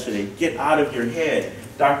were yesterday, get out of your head.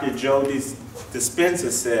 Dr. Joe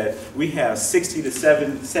Dispenza said we have 60 to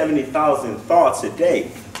 70,000 thoughts a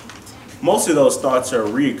day. Most of those thoughts are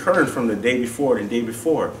reoccurring from the day before and the day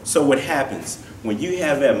before. So what happens when you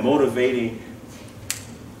have that motivating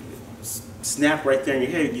snap right there in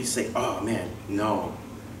your head? You say, "Oh man, no,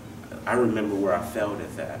 I remember where I failed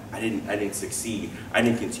at that. I didn't succeed. I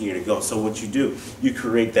didn't continue to go." So what you do, you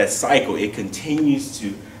create that cycle. It continues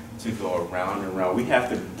to go around and around. We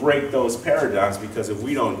have to break those paradigms because if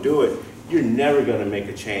we don't do it, you're never going to make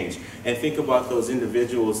a change. And think about those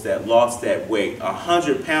individuals that lost that weight,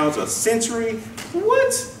 100 pounds a century.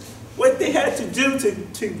 What they had to do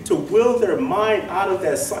to will their mind out of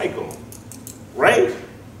that cycle, right?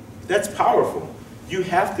 That's powerful. You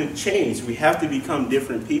have to change. We have to become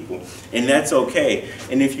different people, and that's okay.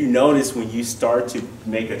 And if you notice when you start to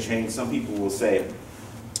make a change, some people will say,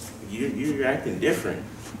 you're acting different.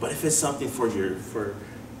 But if it's something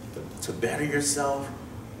to better yourself,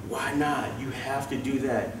 why not? You have to do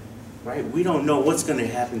that, right? We don't know what's going to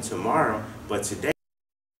happen tomorrow, but today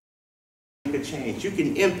you can change. You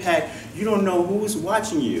can impact. You don't know who's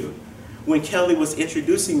watching you. When Kelly was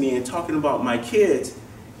introducing me and talking about my kids,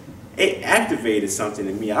 it activated something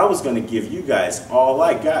in me. I was going to give you guys all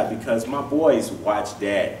I got because my boys watch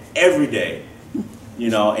Dad every day, you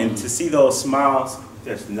know, and to see those smiles,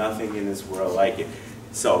 there's nothing in this world like it.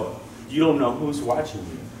 So you don't know who's watching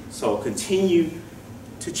you. So continue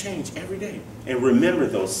to change every day. And remember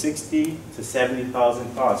those 60 to 70,000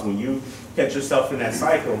 thoughts. When you catch yourself in that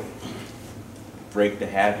cycle, break the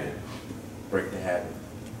habit. Break the habit.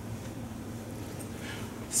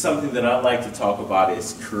 Something that I like to talk about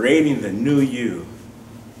is creating the new you.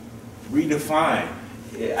 Redefine.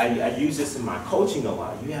 I use this in my coaching a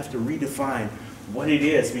lot. You have to redefine what it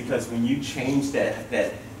is, because when you change that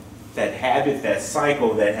habit, that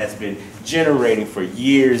cycle that has been generating for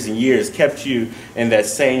years and years, kept you in that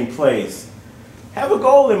same place, have a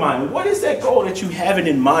goal in mind. What is that goal that you have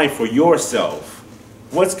in mind for yourself?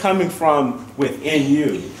 What's coming from within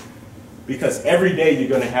you? Because every day you're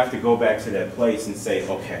going to have to go back to that place and say,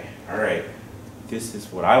 okay, all right, this is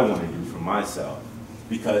what I want to do for myself.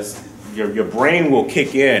 Because your brain will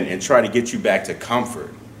kick in and try to get you back to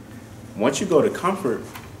comfort. Once you go to comfort,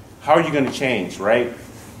 how are you going to change, right?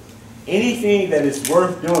 Anything that is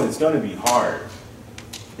worth doing is going to be hard.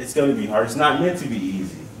 It's going to be hard. It's not meant to be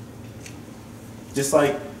easy. Just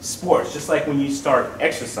like sports, just like when you start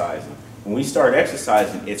exercising. When we start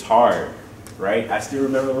exercising, it's hard, right? I still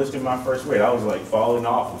remember lifting my first weight. I was like falling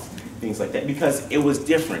off of things like that because it was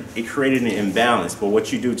different. It created an imbalance. But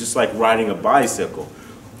what you do, just like riding a bicycle,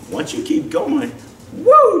 once you keep going,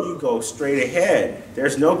 woo, you go straight ahead.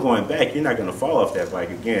 There's no going back. You're not going to fall off that bike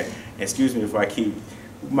again. Excuse me if I keep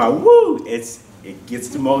my woo, it gets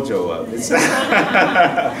the mojo up.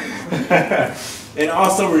 And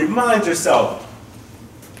also remind yourself,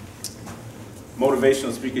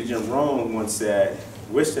 motivational speaker Jim Rohn once said,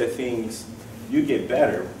 wish that things, you get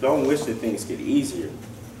better. Don't wish that things get easier.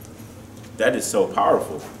 That is so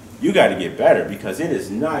powerful. You got to get better because it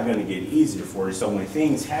is not going to get easier for you. So when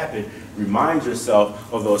things happen, remind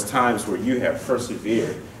yourself of those times where you have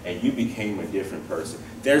persevered and you became a different person.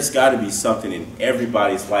 There's got to be something in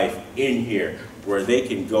everybody's life in here where they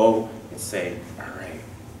can go and say, all right,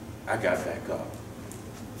 I got back up.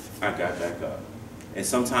 I got back up. And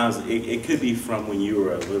sometimes it could be from when you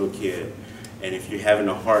were a little kid. And if you're having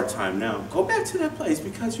a hard time now, go back to that place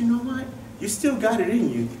because you know what? You still got it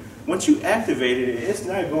in you. Once you activated it, it's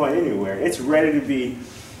not going anywhere. It's ready to be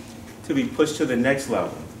pushed to the next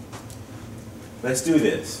level. Let's do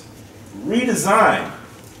this. Redesign.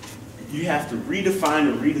 You have to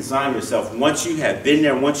redefine and redesign yourself. Once you have been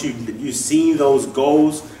there, once you've seen those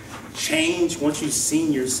goals change, once you've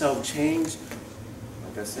seen yourself change,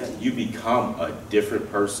 like I said, you become a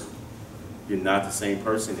different person. You're not the same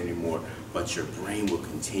person anymore, but your brain will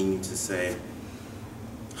continue to say,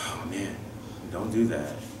 oh man, don't do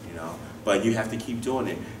that, you know. But you have to keep doing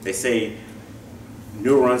it. They say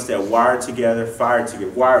neurons that wire together, fire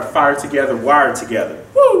together, fire together, wire together.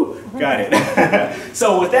 Woo! Got it.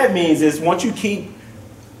 So what that means is once you keep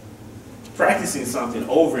practicing something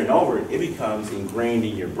over and over, it becomes ingrained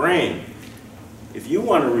in your brain. If you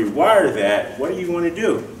want to rewire that, what do you want to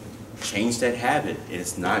do? Change that habit.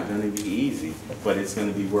 It's not going to be easy, but it's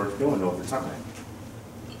going to be worth doing over time.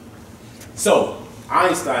 So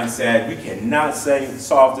Einstein said we cannot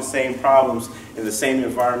solve the same problems in the same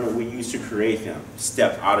environment we used to create them.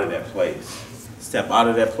 Step out of that place. Step out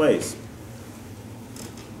of that place.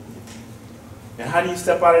 And how do you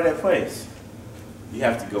step out of that place? You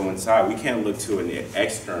have to go inside. We can't look to an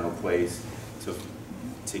external place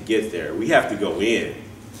to get there. We have to go in.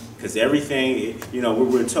 Because everything, you know,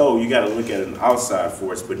 we're told you got to look at an outside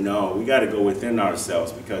force, but no, we got to go within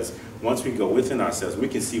ourselves, because once we go within ourselves, we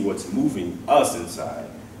can see what's moving us inside.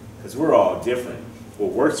 Because we're all different.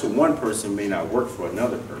 What works for one person may not work for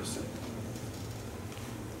another person.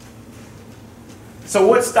 So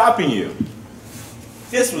what's stopping you?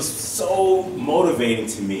 This was so motivating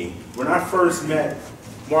to me. When I first met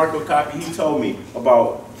Marco Coppi, he told me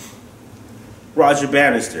about Roger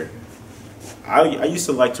Bannister. I used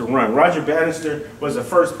to like to run. Roger Bannister was the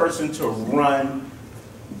first person to run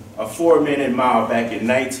a 4-minute mile back in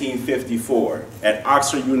 1954 at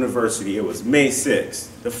Oxford University. It was May 6th.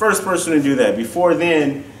 The first person to do that. Before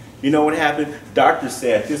then, you know what happened? Doctors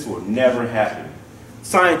said this will never happen.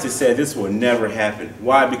 Scientists said this will never happen.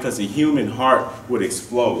 Why? Because the human heart would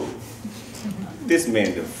explode. This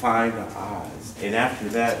man defied the odds. And after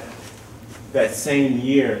that same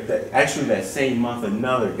year, actually that same month,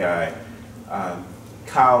 another guy,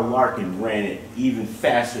 Kyle Larkin, ran it even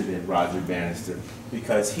faster than Roger Bannister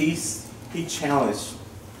because he challenged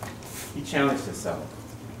himself.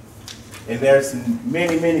 And there's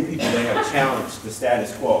many people that have challenged the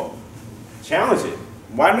status quo. Challenge it.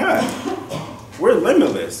 Why not? We're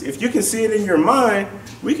limitless. If you can see it in your mind,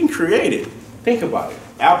 we can create it. Think about it.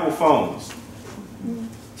 Apple phones.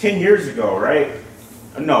 10 years ago, right?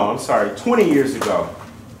 No, I'm sorry, 20 years ago,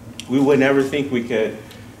 we would never think we could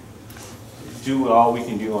do all we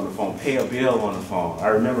can do on the phone, pay a bill on the phone. I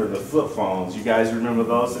remember the flip phones. You guys remember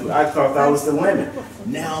those? I thought that was the limit.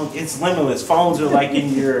 Now it's limitless. Phones are like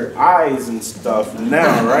in your eyes and stuff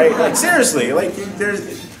now, right? Like seriously, like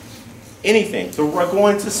there's anything. So we're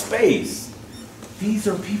going to space. These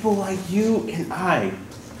are people like you and I.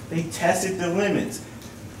 They tested the limits.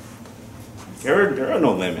 There are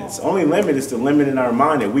no limits. Only limit is the limit in our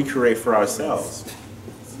mind that we create for ourselves.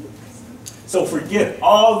 So forget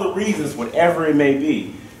all the reasons, whatever it may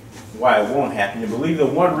be, why it won't happen. And believe the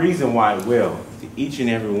one reason why it will. To each and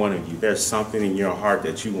every one of you, there's something in your heart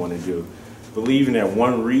that you want to do. Believe in that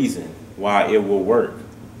one reason why it will work.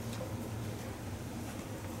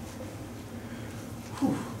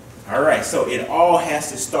 Whew. All right, so it all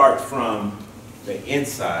has to start from the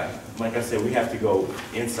inside. Like I said, we have to go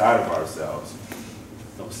inside of ourselves.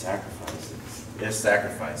 Those sacrifices. There's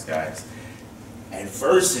sacrifice, guys.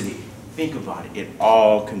 Adversity. Think about it. It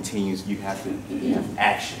all continues. You have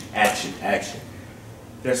action, action, action.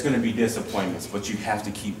 There's going to be disappointments, but you have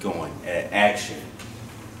to keep going at action.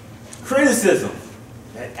 Criticism.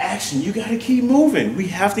 That action, you got to keep moving. We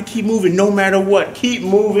have to keep moving no matter what. Keep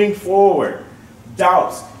moving forward.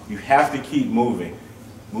 Doubts. You have to keep moving.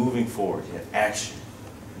 Moving forward. That action.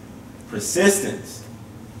 Persistence.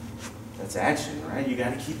 That's action, right? You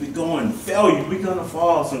got to keep it going. Failure. We're going to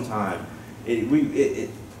fall sometime.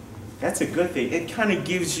 That's a good thing. It kind of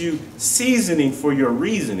gives you seasoning for your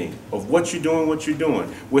reasoning of what you're doing, what you're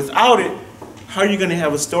doing. Without it, how are you going to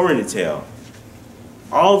have a story to tell?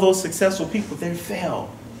 All those successful people, they fail.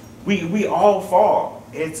 We all fall.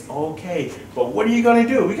 It's okay. But what are you going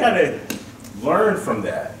to do? We got to learn from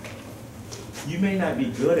that. You may not be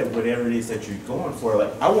good at whatever it is that you're going for.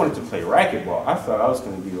 Like, I wanted to play racquetball. I thought I was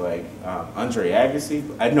going to be like Andre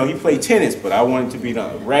Agassi. I know he played tennis, but I wanted to be the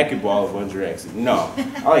racquetball of Andre Agassi. No,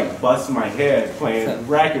 I like bust my head playing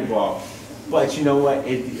racquetball. But you know what?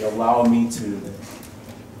 It allowed me to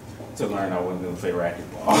learn I wasn't going to play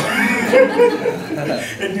racquetball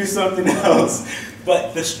and do something else.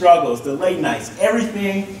 But the struggles, the late nights,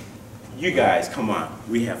 everything. You guys, come on,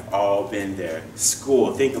 we have all been there.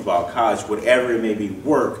 School, think about college, whatever it may be,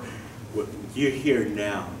 work. You're here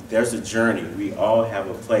now. There's a journey. We all have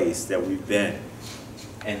a place that we've been.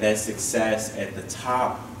 And that success at the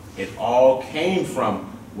top, it all came from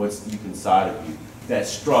what's deep inside of you. That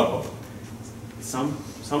struggle. Some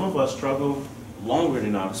of us struggle longer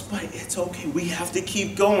than others, but it's okay. We have to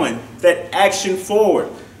keep going. That action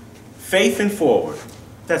forward. Faith and forward.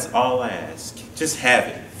 That's all I ask. Just have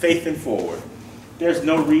it. Faith and forward. There's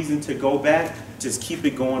no reason to go back. Just keep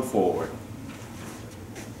it going forward.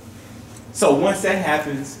 So once that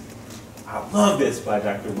happens, I love this by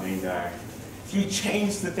Dr. Wayne Dyer. If you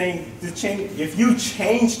change if you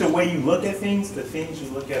change the way you look at things, the things you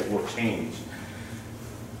look at will change.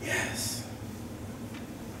 Yes.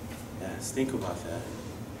 Yes, think about that.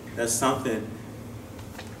 There's something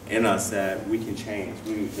in us that we can change.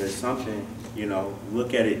 There's something,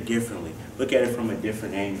 look at it differently. Look at it from a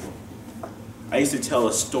different angle. I used to tell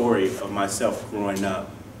a story of myself growing up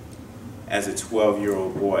as a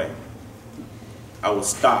 12-year-old boy. I was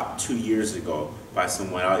stopped 2 years ago by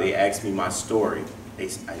someone. They asked me my story. They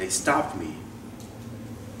stopped me.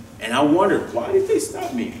 And I wondered, why did they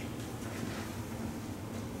stop me?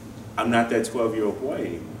 I'm not that 12-year-old boy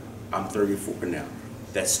anymore. I'm 34 now.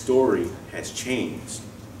 That story has changed,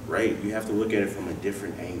 right? You have to look at it from a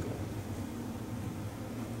different angle.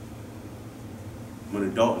 I'm an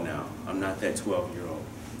adult now. I'm not that 12-year-old.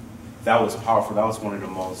 That was powerful. That was one of the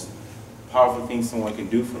most powerful things someone can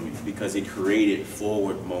do for me because it created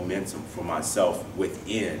forward momentum for myself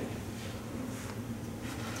within.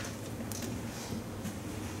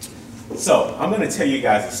 So I'm going to tell you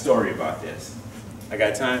guys a story about this. I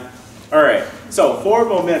got time? All right. So forward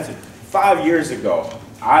momentum. 5 years ago,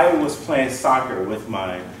 I was playing soccer with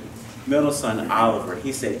my middle son, Oliver.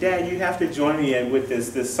 He said, "Dad, you have to join me in with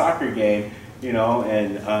this soccer game.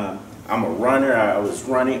 And I'm a runner. I was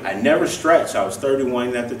running. I never stretched. I was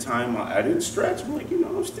 31 at the time. I didn't stretch. I'm like,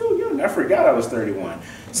 I'm still young. I forgot I was 31.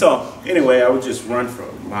 So anyway, I would just run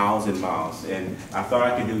for miles and miles. And I thought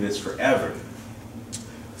I could do this forever.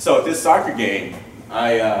 So at this soccer game,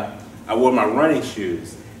 I wore my running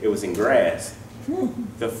shoes. It was in grass.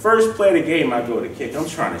 The first play of the game, I go to kick. I'm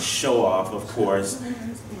trying to show off, of course.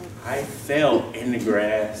 I fell in the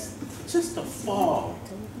grass. Just a fall.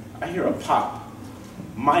 I hear a pop.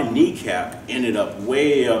 My kneecap ended up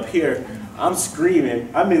way up here. I'm screaming.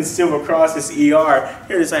 I'm in Silver Cross's ER.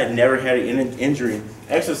 Here it is. I had never had an injury.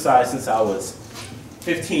 Exercise since I was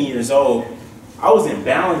 15 years old. I was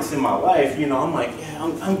imbalanced in my life. I'm like, yeah,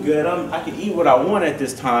 I'm good. I can eat what I want at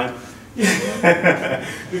this time.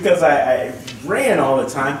 because I ran all the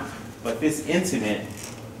time, but this incident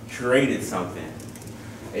created something.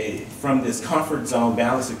 From this comfort zone,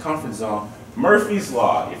 balanced comfort zone, Murphy's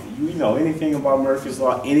Law. If you know anything about Murphy's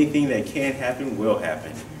Law, anything that can happen will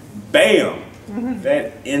happen. Bam!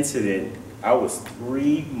 That incident, I was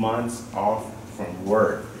 3 months off from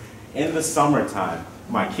work in the summertime.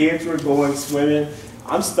 My kids were going swimming.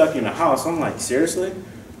 I'm stuck in the house. I'm like, seriously?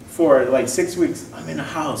 For like 6 weeks, I'm in the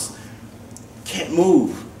house. Can't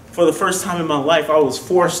move. For the first time in my life, I was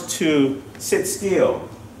forced to sit still.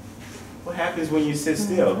 What happens when you sit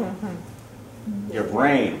still? Your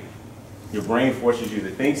brain forces you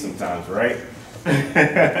to think sometimes, right?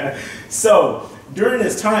 So during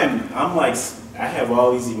this time, I'm like, I have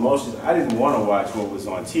all these emotions. I didn't want to watch what was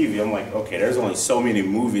on TV. I'm like, okay, there's only so many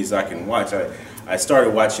movies I can watch. I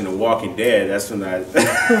started watching The Walking Dead. That's when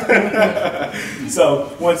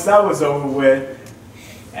so once that was over with,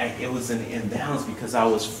 it was an imbalance because I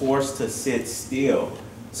was forced to sit still.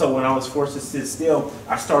 So when I was forced to sit still,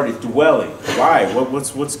 I started dwelling. Why?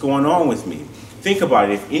 What's going on with me? Think about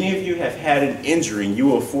it. If any of you have had an injury and you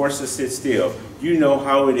were forced to sit still, you know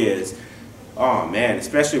how it is. Oh man,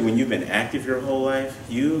 especially when you've been active your whole life,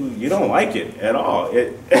 you don't like it at all.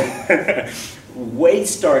 Weight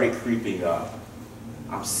started creeping up.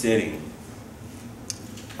 I'm sitting.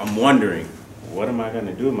 I'm wondering, what am I going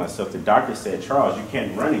to do with myself? The doctor said, Charles, you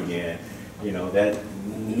can't run again. You know, that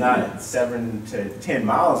not 7 to 10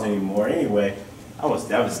 miles anymore anyway. I was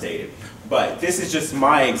devastated. But this is just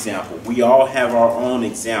my example. We all have our own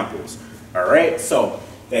examples. All right? So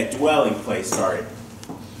that dwelling place started.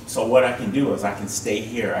 So what I can do is I can stay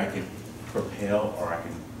here. I can propel or I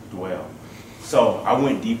can dwell. So I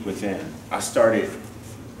went deep within. I started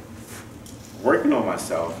working on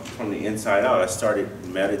myself from the inside out. I started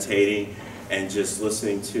meditating and just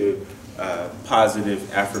listening to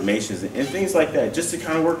positive affirmations and things like that, just to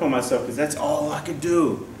kind of work on myself, because that's all I could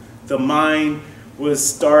do. The mind was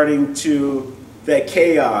starting to, that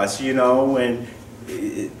chaos, you know, when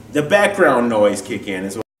the background noise kick in.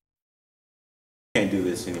 Is what, you can't do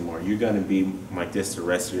this anymore. You're going to be like this the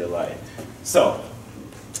rest of your life. So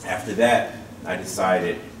after that, I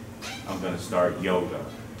decided I'm going to start yoga,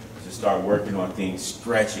 to start working on things,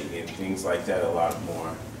 stretching and things like that a lot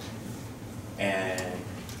more. And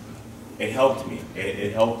it helped me.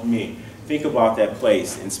 It helped me. Think about that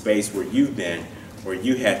place and space where you've been, where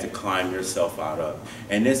you had to climb yourself out of.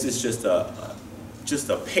 And this is just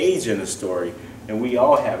a page in the story, and we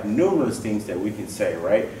all have numerous things that we can say,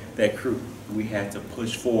 right? That we had to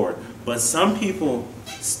push forward. But some people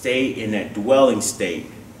stay in that dwelling state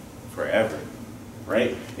forever,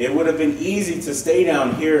 right? It would have been easy to stay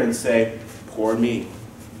down here and say, poor me,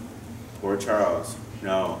 poor Charles.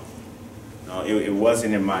 No. No, it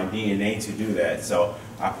wasn't in my DNA to do that. So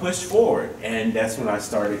I pushed forward, and that's when I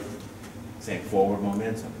started saying forward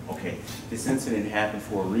momentum. Okay, this incident happened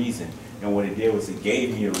for a reason, and what it did was it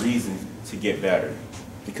gave me a reason to get better,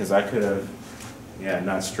 because I could have,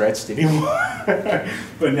 not stretched anymore.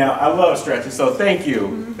 But now I love stretching, so thank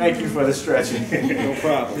you. Thank you for the stretching. No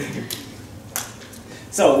problem.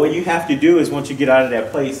 So what you have to do is, once you get out of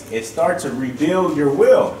that place, is start to rebuild your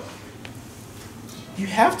will. You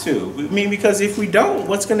have to. I mean, because if we don't,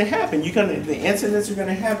 what's going to happen? The incidents are going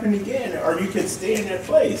to happen again, or you could stay in that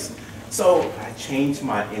place. So I changed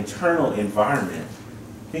my internal environment.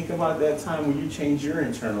 Think about that time when you change your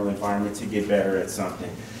internal environment to get better at something.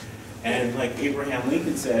 And like Abraham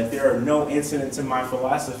Lincoln said, there are no incidents in my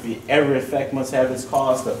philosophy. Every effect must have its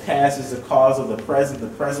cause. The past is the cause of the present. The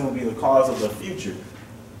present will be the cause of the future.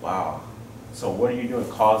 Wow. So what are you doing?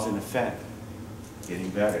 Cause and effect. Getting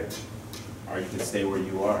better. Or you can stay where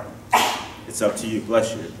you are. It's up to you.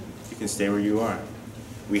 Bless you. You can stay where you are.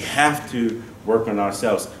 We have to work on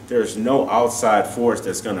ourselves. There's no outside force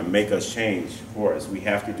that's going to make us change for us. We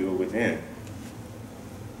have to do it within.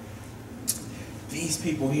 These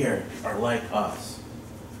people here are like us.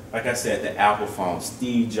 Like I said, the Apple phone,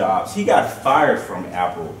 Steve Jobs, he got fired from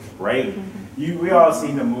Apple, right? We all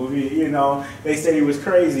seen the movie, you know, they said he was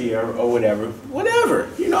crazy or whatever. Whatever,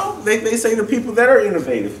 you know, they say the people that are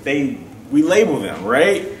innovative, we label them,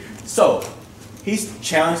 right? So, he's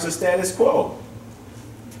challenged the status quo.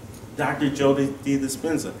 Dr. Joe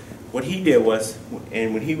Dispenza, what he did was,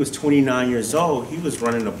 and when he was 29 years old, he was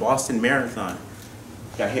running the Boston Marathon.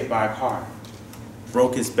 Got hit by a car,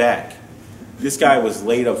 broke his back. This guy was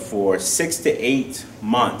laid up for 6 to 8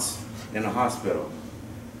 months in a hospital.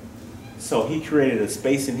 So he created a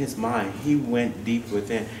space in his mind. He went deep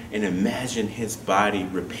within and imagined his body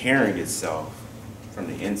repairing itself from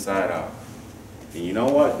the inside out. And you know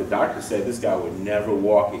what? The doctor said this guy would never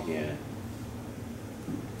walk again.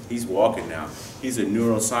 He's walking now. He's a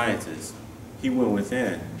neuroscientist. He went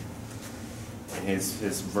within. And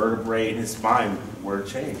his vertebrae and his spine were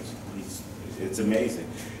changed. It's amazing.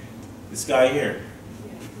 This guy here,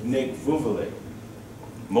 Nick Vuvelik,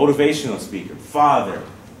 motivational speaker, father,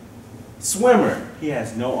 swimmer. He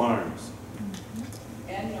has no arms.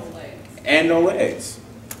 And no legs. And no legs.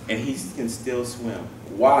 And he can still swim.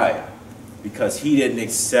 Why? Because he didn't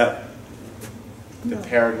accept the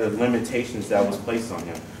limitations that was placed on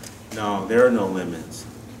him. No, there are no limits.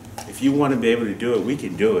 If you want to be able to do it, we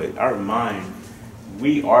can do it. Our mind,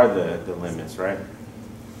 we are the limits, right?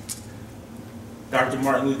 Dr.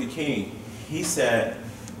 Martin Luther King, he said,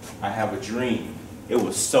 I have a dream. It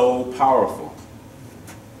was so powerful.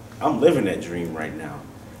 I'm living that dream right now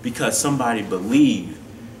because somebody believed.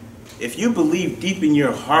 If you believe deep in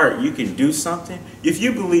your heart you can do something, if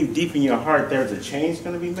you believe deep in your heart there's a change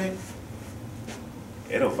going to be made,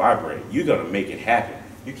 it'll vibrate. You're going to make it happen.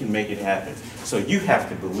 You can make it happen. So you have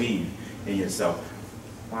to believe in yourself.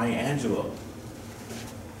 Maya Angelou,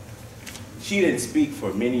 she didn't speak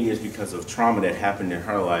for many years because of trauma that happened in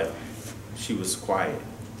her life. She was quiet.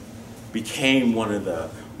 Became one of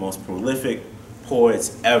the most prolific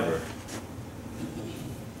poets ever.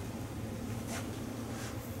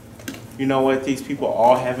 You know what these people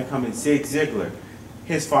all have in common? Zig Ziglar.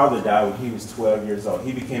 His father died when he was 12 years old.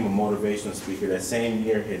 He became a motivational speaker. That same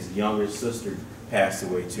year, his younger sister passed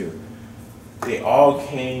away too. They all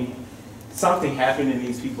came, something happened in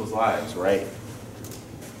these people's lives, right?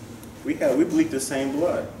 We bleed the same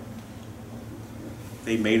blood.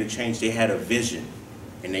 They made a change. They had a vision,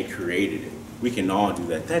 and they created it. We can all do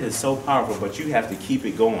that. That is so powerful, but you have to keep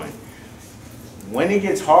it going. When it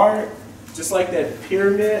gets hard, just like that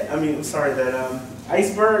that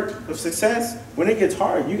iceberg of success, when it gets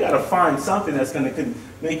hard, you got to find something that's going to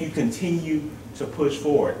make you continue to push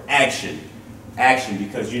forward. Action. Action,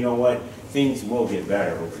 because you know what? Things will get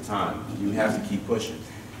better over time. You have to keep pushing.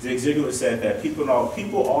 Zig Ziglar said that people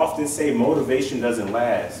often say motivation doesn't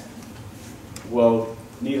last. Well,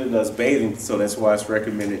 neither does bathing, so that's why it's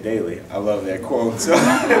recommended daily. I love that quote. So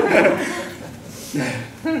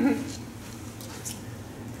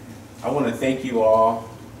I want to thank you all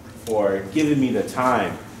for giving me the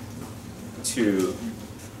time to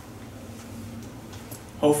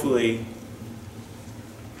hopefully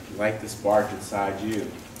light the spark inside you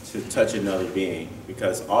to touch another being,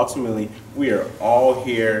 because ultimately we are all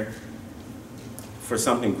here for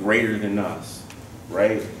something greater than us,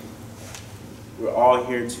 right? We're all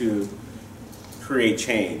here to create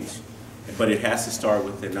change, but it has to start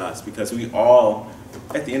within us, because we all,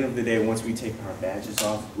 at the end of the day, once we take our badges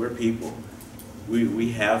off, we're people.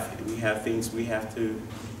 We have things we have to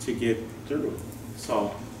get through.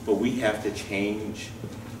 So, but we have to change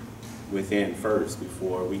within first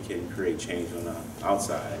before we can create change on the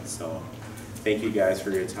outside. So, thank you guys for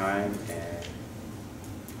your time, and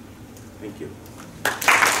thank you.